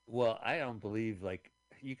 Well, I don't believe,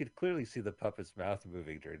 you could clearly see the puppet's mouth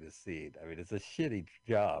moving during this scene. I mean, it's a shitty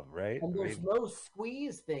job, right? And there's no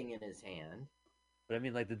squeeze thing in his hand. But I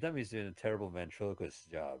mean, the dummy's doing a terrible ventriloquist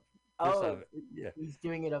job. Yeah. He's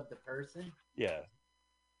doing it of the person? Yeah.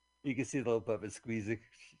 You can see the little puppet squeezing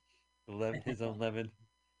his own lemon.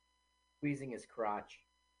 Squeezing his crotch.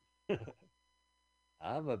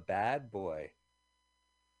 I'm a bad boy.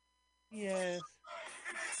 Yes.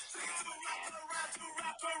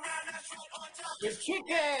 It's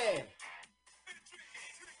chicken!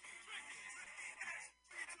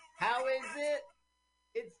 How is it?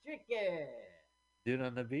 It's chicken! Dude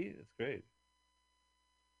on the beat? It's great.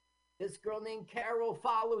 This girl named Carol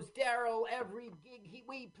follows Daryl every gig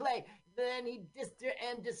we play. Then he dissed her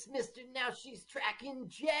and dismissed her. Now she's tracking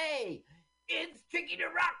Jay. It's tricky to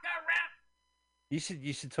rock around.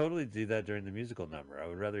 You should totally do that during the musical number. I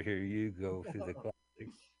would rather hear you go through the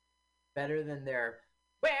classics. Better than their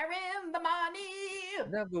 "Where in the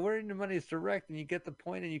money?" No, but Where in the Money is direct, and you get the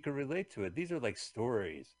point, and you can relate to it. These are like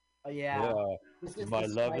stories. Oh yeah. My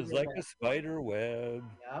love is like a spider web.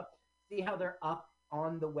 Yep. See how they're up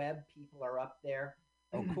on the web? People are up there.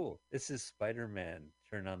 Oh, cool. This is Spider-Man,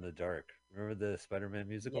 Turn on the Dark. Remember the Spider-Man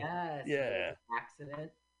musical? Yes. Yeah.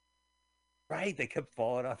 Accident. Right. They kept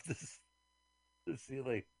falling off the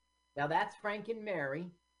ceiling. Now that's Frank and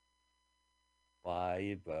Mary.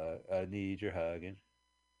 Why, I need your hugging.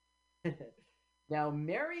 Now,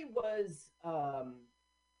 Mary was,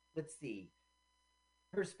 let's see.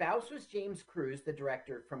 Her spouse was James Cruz, the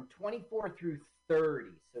director, from 24 through 30,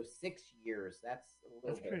 so 6 years. That's a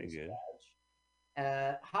little bit pretty good.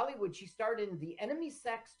 Hollywood, she starred in The Enemy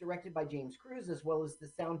Sex, directed by James Cruz, as well as the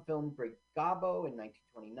sound film Brigabo in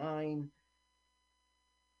 1929.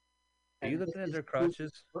 Are you looking at their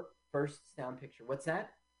crotches? First sound picture. What's that?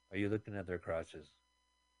 Are you looking at their crotches?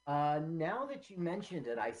 Now that you mentioned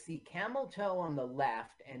it, I see camel toe on the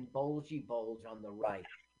left and bulgy bulge on the right.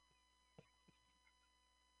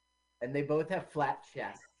 And they both have flat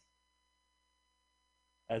chests.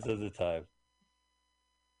 As of the time.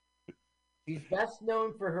 She's best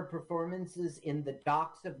known for her performances in The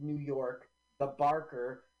Docks of New York, The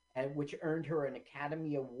Barker, and which earned her an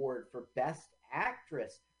Academy Award for Best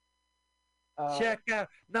Actress. Check out,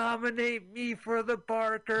 nominate me for The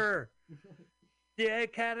Barker. The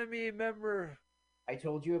Academy member. I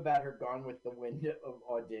told you about her Gone with the Wind of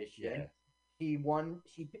audition. Yeah.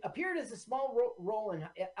 She appeared as a small role in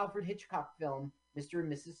Alfred Hitchcock film Mr.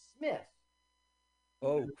 and Mrs. Smith.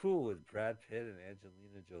 Oh, cool, with Brad Pitt and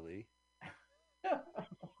Angelina Jolie.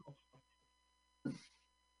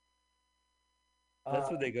 That's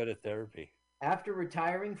when they go to therapy. After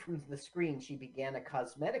retiring from the screen, she began a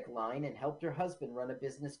cosmetic line and helped her husband run a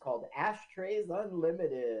business called Ashtrays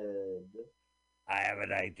Unlimited. I have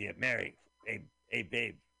an idea. Mary, hey,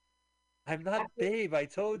 Babe. I'm not Babe, I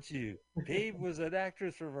told you. Babe was an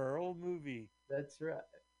actress from our old movie. That's right.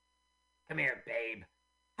 Come here, Babe.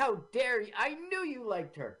 How dare you? I knew you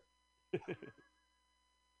liked her.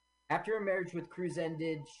 After her marriage with Cruz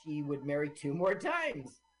ended, she would marry 2 more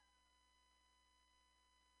times.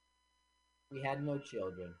 We had no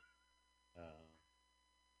children.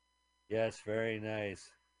 Yes, very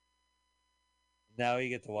nice. Now you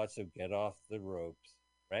get to watch them get off the ropes,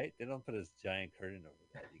 right? They don't put this giant curtain over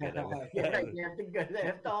that. You gotta, they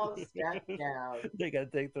have to all step down. They gotta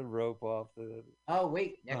take the rope off. Oh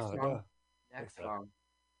wait, next song. Next song.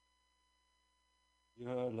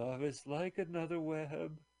 Your love is like another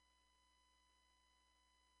web.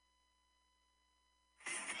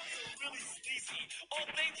 All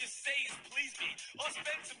they just say is please me, or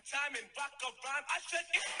spend some time in rock a rhyme. I said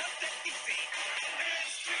it's not that easy.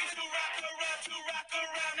 It's tricky to rock around.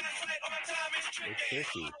 That's right, on time is tricky. It's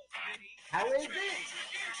tricky. How is it?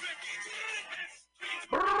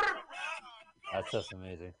 That's just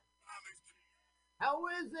amazing. How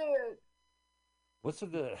is it? What's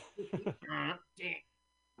with the?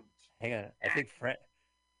 Hang on, I think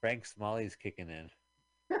Frank Smalley's kicking in.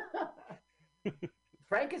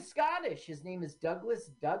 Frank is Scottish. His name is Donald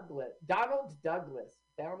Douglas.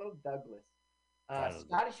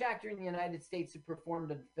 Scottish actor in the United States who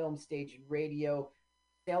performed on film, stage, and radio.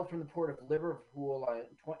 Sailed from the port of Liverpool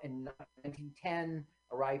in 1910.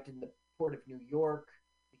 Arrived in the port of New York.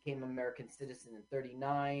 Became an American citizen in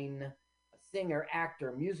 1939. A singer,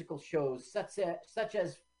 actor, musical shows such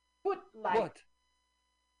as Footlight. What?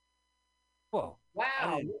 Whoa!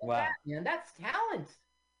 Wow! Wow! Man, that's talent.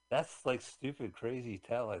 That's like stupid, crazy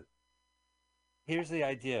talent. Here's the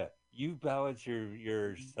idea. You balance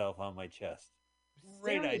yourself on my chest.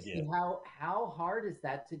 Great Seriously, idea. How hard is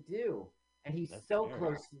that to do? And he's That's so scary.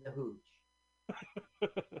 close to the hooch.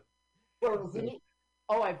 Well, isn't he?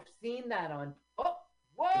 Oh, I've seen that on. Oh,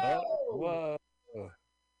 whoa! Whoa!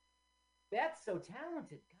 That's so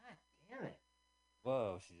talented. God damn it.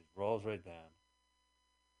 Whoa! She just rolls right down.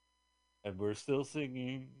 And we're still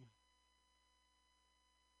singing.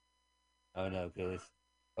 Oh no, Gillis.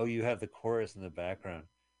 Oh, you have the chorus in the background.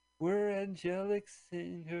 We're angelic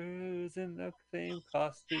singers in the same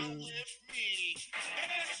costume.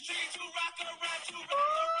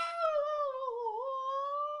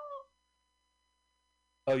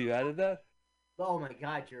 Oh, you added that? Oh my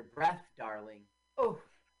God, your breath, darling. Oh.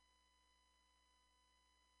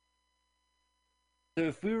 So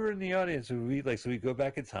if we were in the audience, would we so we go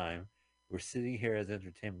back in time, we're sitting here as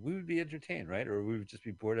entertainment, we would be entertained, right? Or we would just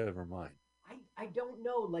be bored out of our mind. I don't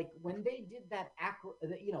know. Like when they did that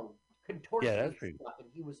contortion stuff, and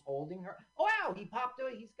he was holding her. Oh wow, he popped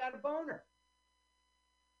away. He's got a boner.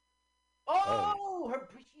 Oh,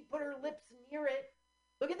 she put her lips near it.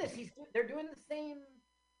 Look at this. They're doing the same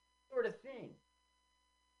sort of thing.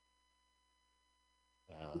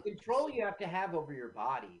 Wow. The control you have to have over your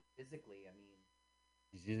body physically. I mean,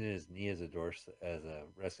 he's using his knee as a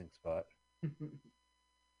resting spot.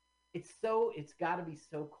 It's got to be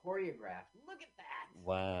so choreographed. Look at that.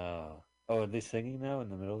 Wow. Oh, are they singing now in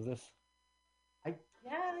the middle of this? I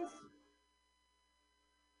guess.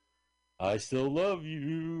 I still love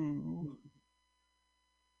you.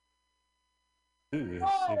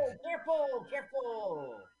 Oh,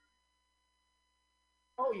 careful.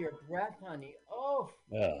 Oh, your breath, honey. Oh.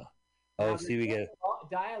 Yeah. Oh, see, we get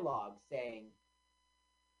dialogue saying,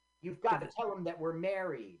 "You've got to tell them that we're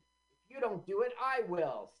married. If you don't do it, I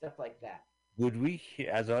will." Stuff like that. Would we,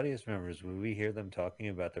 as audience members, would we hear them talking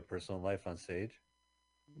about their personal life on stage?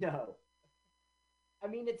 No. I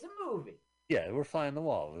mean, it's a movie. Yeah, we're flying the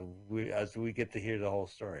wall. As we get to hear the whole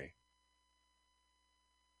story.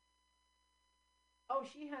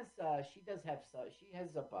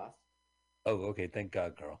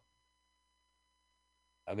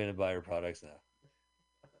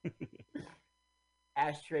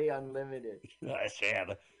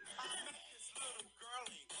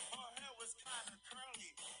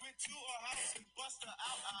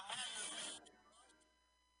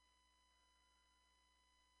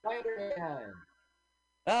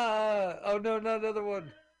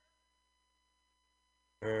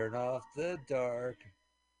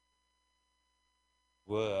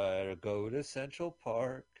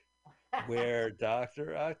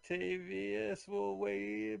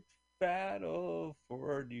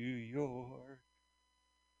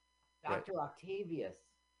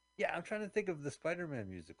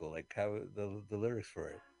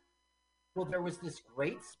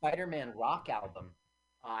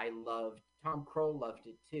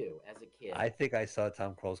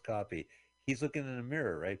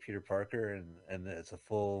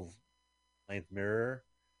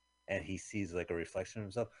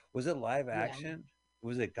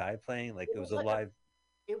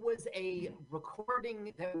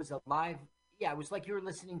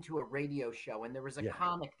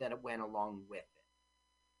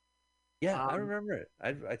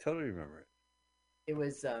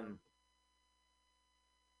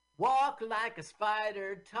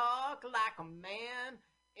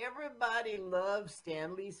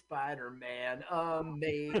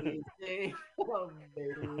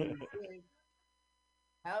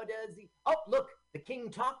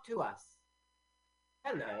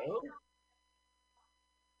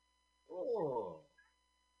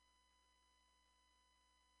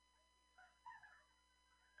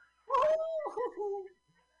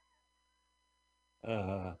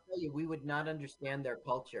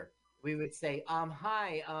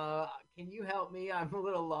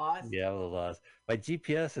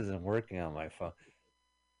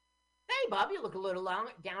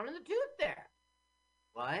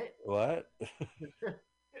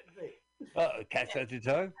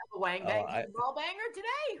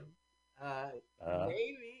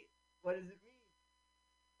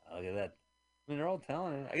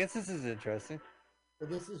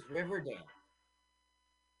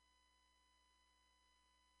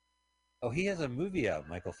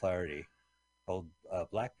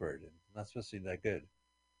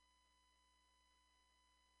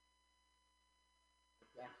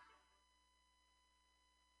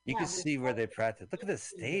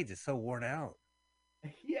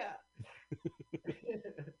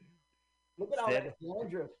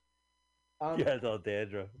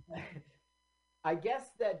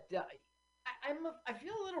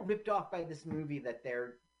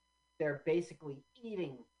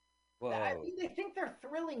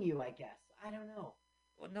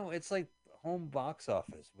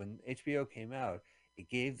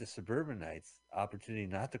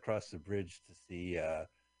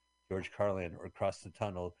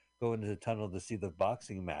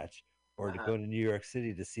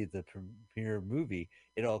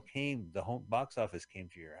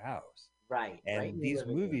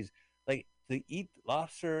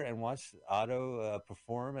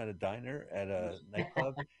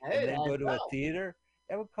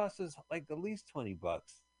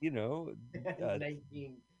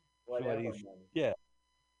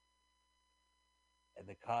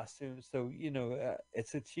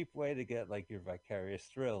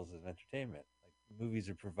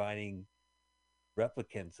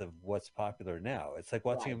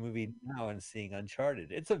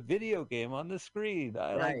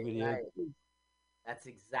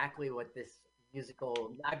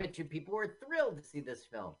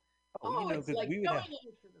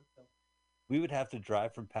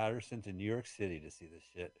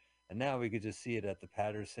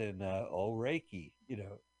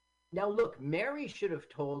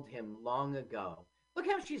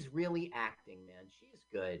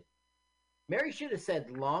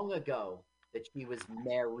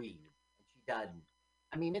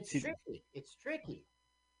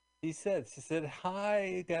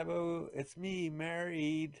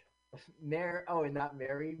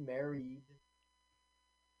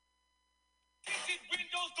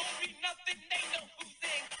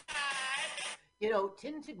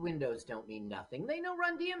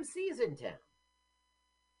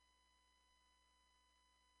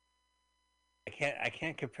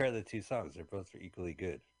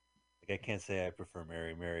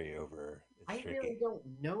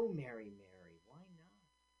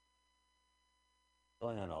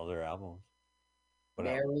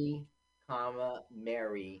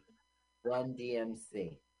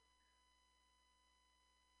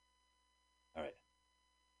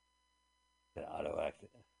 The auto acting,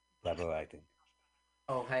 double acting.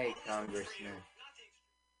 Oh, hey, Congressman.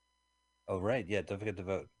 Oh right, yeah. Don't forget to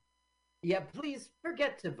vote. Yeah, please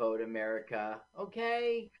forget to vote, America.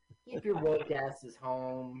 Okay, keep your woke asses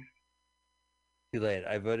home. Too late.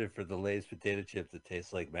 I voted for the Lay's potato chips that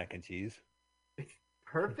taste like mac and cheese.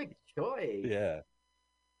 Perfect choice. Yeah.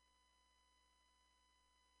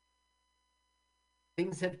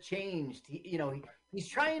 Things have changed. He's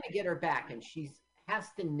trying to get her back, and she's has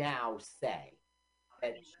to now say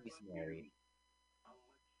that she's married.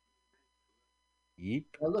 Yeep.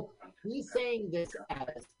 Now look, he's saying this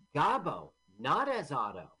as Gabo, not as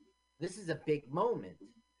Otto. This is a big moment.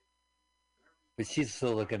 But she's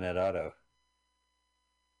still looking at Otto.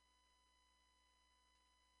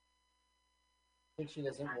 I think she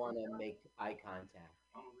doesn't want to make eye contact.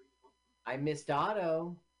 I missed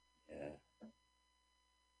Otto. Yeah.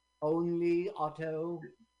 Only Otto.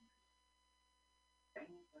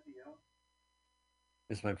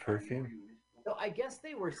 Is my perfume? So I guess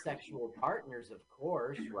they were sexual partners, of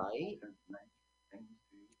course, right?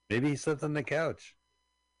 Maybe he slept on the couch.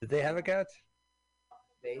 Did they have a couch?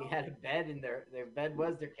 They had a bed in their bed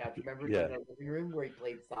was their couch. Remember in Yeah. the living room where he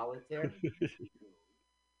played solitaire?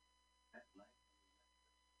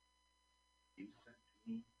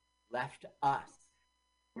 Left us.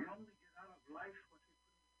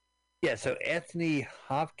 Yeah, so Anthony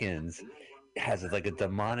Hopkins has like a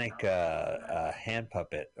demonic hand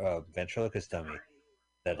puppet, ventriloquist dummy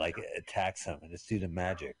that like attacks him, and it's due to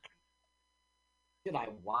magic. Should I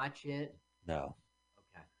watch it? No,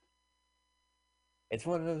 Okay. it's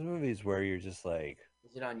one of those movies where you're just like,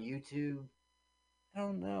 Is it on YouTube? I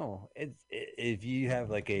don't know. If you have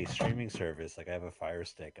like a streaming service, like I have a Fire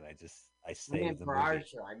Stick, and I I save meant the for movie. our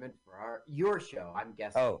show. I meant for your show. I'm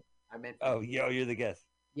guessing. Oh, I meant. oh, you're the guest.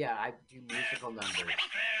 Yeah, I do musical numbers.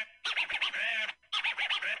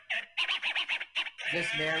 Just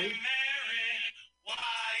married?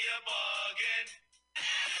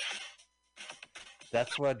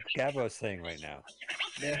 That's what Gabo's saying right now.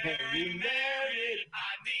 Married.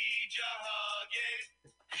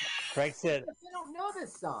 Frank said, I don't know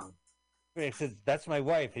this song. Frank said, that's my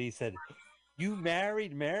wife. And he said, you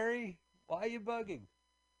married Mary? Why are you bugging?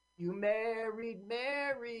 You married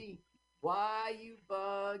Mary. Why you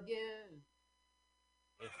bugging?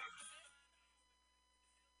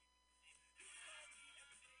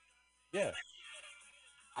 Yeah.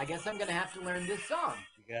 I guess I'm gonna have to learn this song.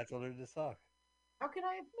 You got to learn this song. How can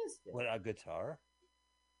I have missed it? What, a guitar?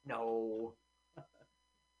 No.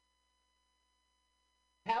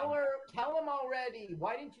 Tell him already.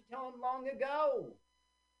 Why didn't you tell him long ago?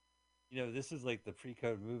 You know, this is like the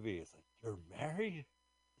pre-code movie. It's like, you're married?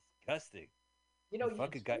 Disgusting. You know,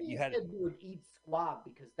 You had said you would eat squab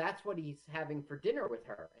because that's what he's having for dinner with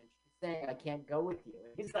her. And she's saying, I can't go with you.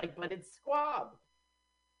 And he's like, but it's squab.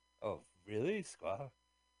 Oh, really? Squaw?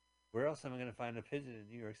 Where else am I going to find a pigeon in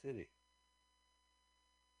New York City?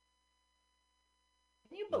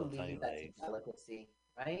 Can you Little believe tiny that's legs. a delicacy,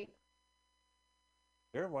 right?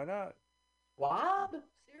 Sure, why not? Squab?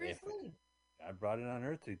 Seriously? I brought it on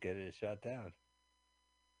Earth to get it shot down.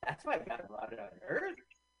 That's why God brought it on earth.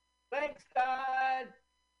 Thanks, God.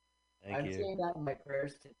 Thank you. I'm saying that in my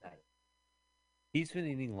prayers tonight. He's been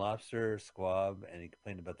eating lobster, squab, and he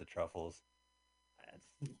complained about the truffles.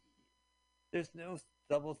 There's no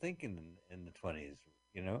double thinking in the 20s,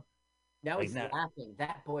 you know? Now Like he's that. laughing.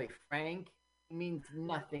 That boy, Frank, means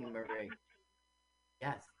nothing, Marie.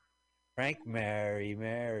 Yes, Frank,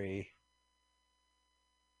 Mary.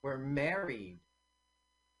 we're married.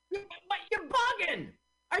 But you're bugging.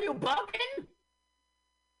 Are you bugging?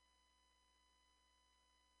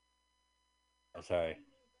 I'm sorry.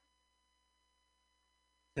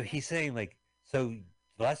 So he's saying, like, so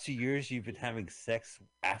the last 2 years you've been having sex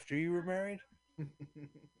after you were married?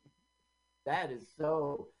 That is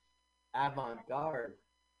so avant-garde.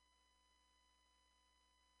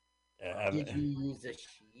 Did you use a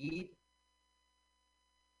sheet?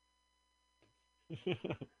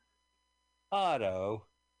 Otto.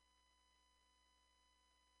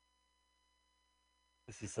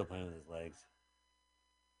 Is he still playing with his legs?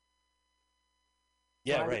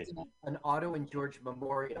 So Yeah, I right. was at an Otto and George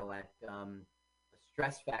memorial at a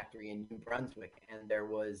stress factory in New Brunswick, and there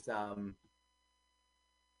was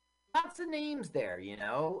lots of names there. You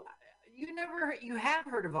know, you have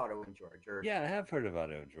heard of Otto and George, or Yeah, I have heard of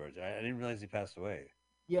Otto and George. I didn't realize he passed away.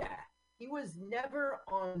 yeah, he was never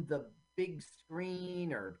on the big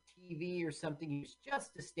screen or TV or something. He was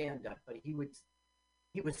just a stand-up, but he was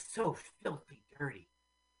so filthy dirty.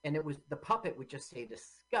 And the puppet would just say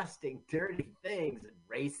disgusting, dirty things and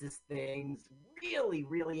racist things, really,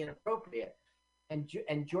 really inappropriate.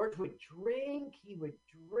 and George would drink. He would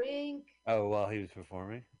drink. Oh, while he was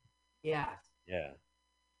performing? Yes. Yeah.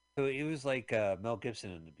 So it was like Mel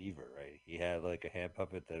Gibson in The Beaver, right? He had like a hand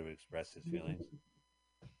puppet that would express his feelings.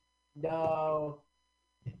 No,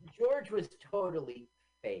 George was totally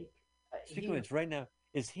fake. Speaking of which, right now,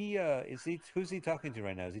 who's he talking to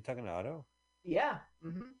right now? Is he talking to Otto? Yeah.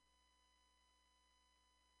 Hmm.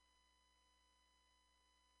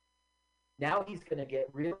 Now he's gonna get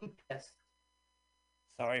really pissed.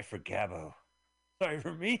 Sorry for Gabbo. Sorry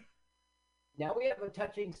for me. Now we have a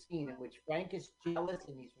touching scene in which Frank is jealous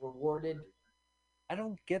and he's rewarded. I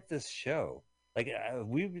don't get this show. Like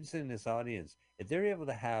we've been sitting in this audience. If they're able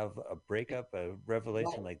to have a breakup, a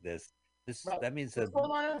revelation Right. like this, Right. that means What's that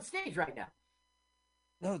going on stage right now?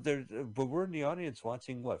 no, but we're in the audience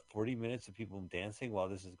watching what 40 minutes of people dancing while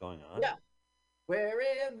this is going on. Yeah. Where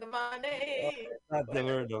is the money? Not that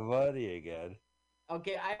we're in the money again.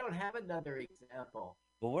 Okay, I don't have another example.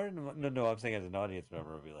 But we're in the, no. I'm saying as an audience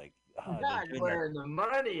member, I'll be like, God, they're doing we're in the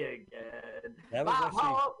money again. That was My actually,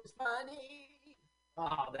 hope is funny.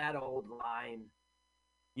 Oh, that old line.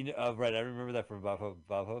 right. I remember that from Bob Hope.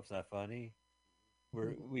 Bob Hope's not funny.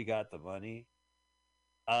 We got the money.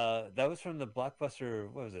 That was from the blockbuster.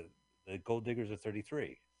 What was it? The Gold Diggers of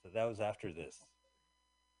 '33. So that was after this.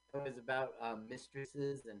 It was about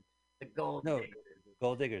mistresses and the gold No, diggers.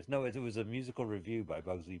 Gold Diggers. No, it was a musical review by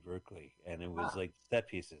Bugsy Berkeley, and it was Ah, like set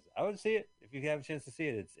pieces. I would see it if you have a chance to see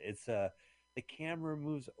it. It's the camera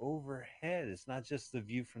moves overhead. It's not just the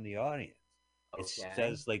view from the audience. It okay.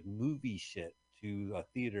 says like movie shit to a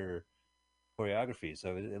theater choreography,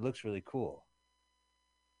 so it looks really cool.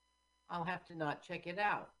 I'll have to not check it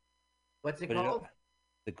out. What's it But called?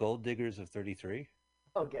 the Gold Diggers of '33.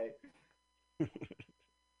 Okay.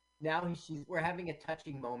 Now we're having a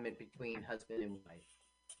touching moment between husband and wife.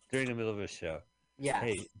 During the middle of a show. Yes.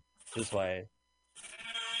 Hey, this is why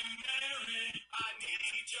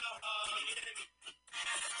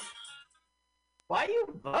Why are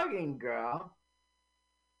you bugging, girl?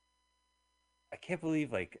 I can't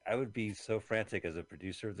believe like I would be so frantic as a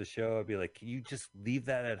producer of the show. I'd be like, can you just leave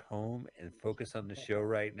that at home and focus on the show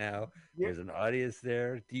right now? You're There's an audience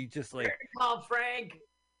there. Do you just like called Frank.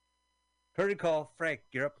 curtain call, Frank?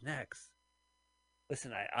 You're up next.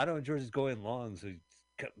 Listen, Otto and George is going long,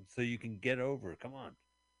 so you can get over. Come on.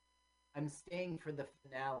 I'm staying for the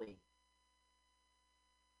finale.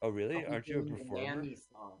 Oh, I'll really? be Aren't you a doing the performer? Mammy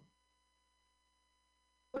song.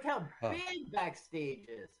 Look how Huh. big backstage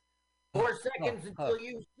is. 4 seconds until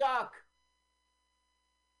you suck.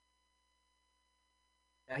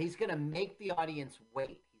 Now he's going to make the audience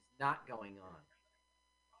wait. He's not going on.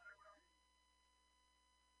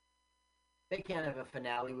 They can't have a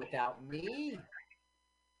finale without me.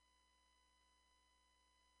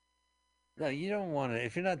 No, you don't want to.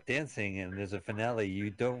 If you're not dancing and there's a finale, you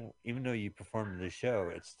don't. Even though you performed the show,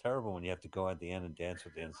 it's terrible when you have to go at the end and dance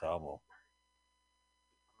with the ensemble,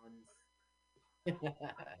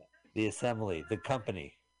 the assembly, the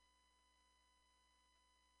company.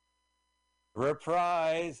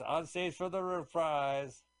 Reprise on stage for the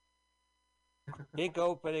reprise. Big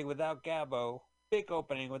opening without Gabbo. Big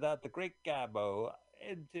opening without the great Gabbo.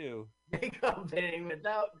 Into Big opening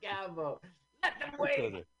without Gabbo. Let them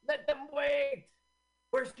wait. Let them wait.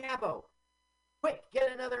 Where's Gabbo? Quick,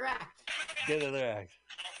 get another act. Get another act.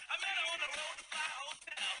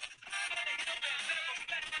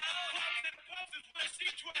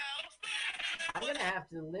 I'm gonna have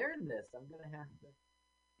to learn this. I'm gonna have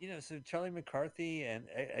to. So Charlie McCarthy and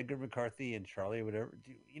Edgar McCarthy and Charlie, whatever.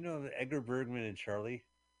 Edgar Bergman and Charlie?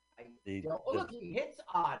 Look, he hits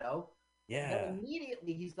Otto. Yeah. And then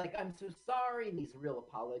immediately he's like, I'm so sorry. And he's real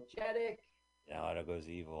apologetic. Now Otto goes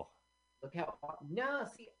evil. Look how. No,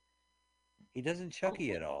 see. He doesn't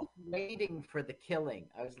Chucky at all. Waiting for the killing.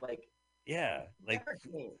 I was like. Yeah. Like,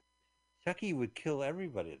 Chucky would kill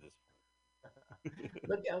everybody at this point.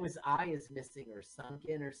 Look how his eye is missing or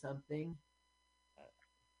sunken or something.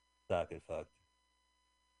 Suck it, fucked.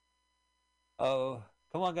 Oh,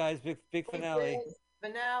 come on, guys! Big finale.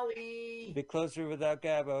 Finale. Bit closer without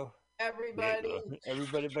Gabbo. Everybody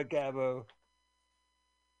but Gabbo.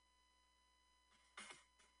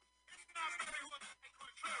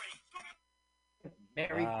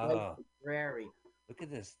 Mary Wow. Prairie. Look at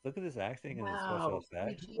this! Look at this acting and the Wow, special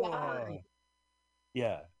effects. CGI.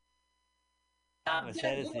 Yeah. I'm His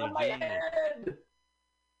head is on my genius. head.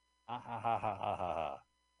 Ha ha ha ha ha ha ha!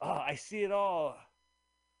 Oh, I see it all.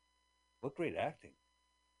 What great acting!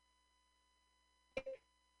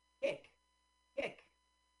 Kick.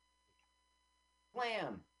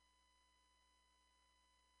 Slam.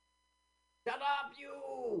 Shut up,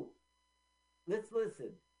 you. Let's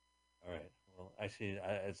listen. All right. Well, Actually,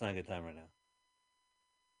 it's not a good time right now.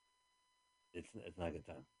 It's not a good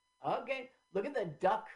time. Okay, look at the duck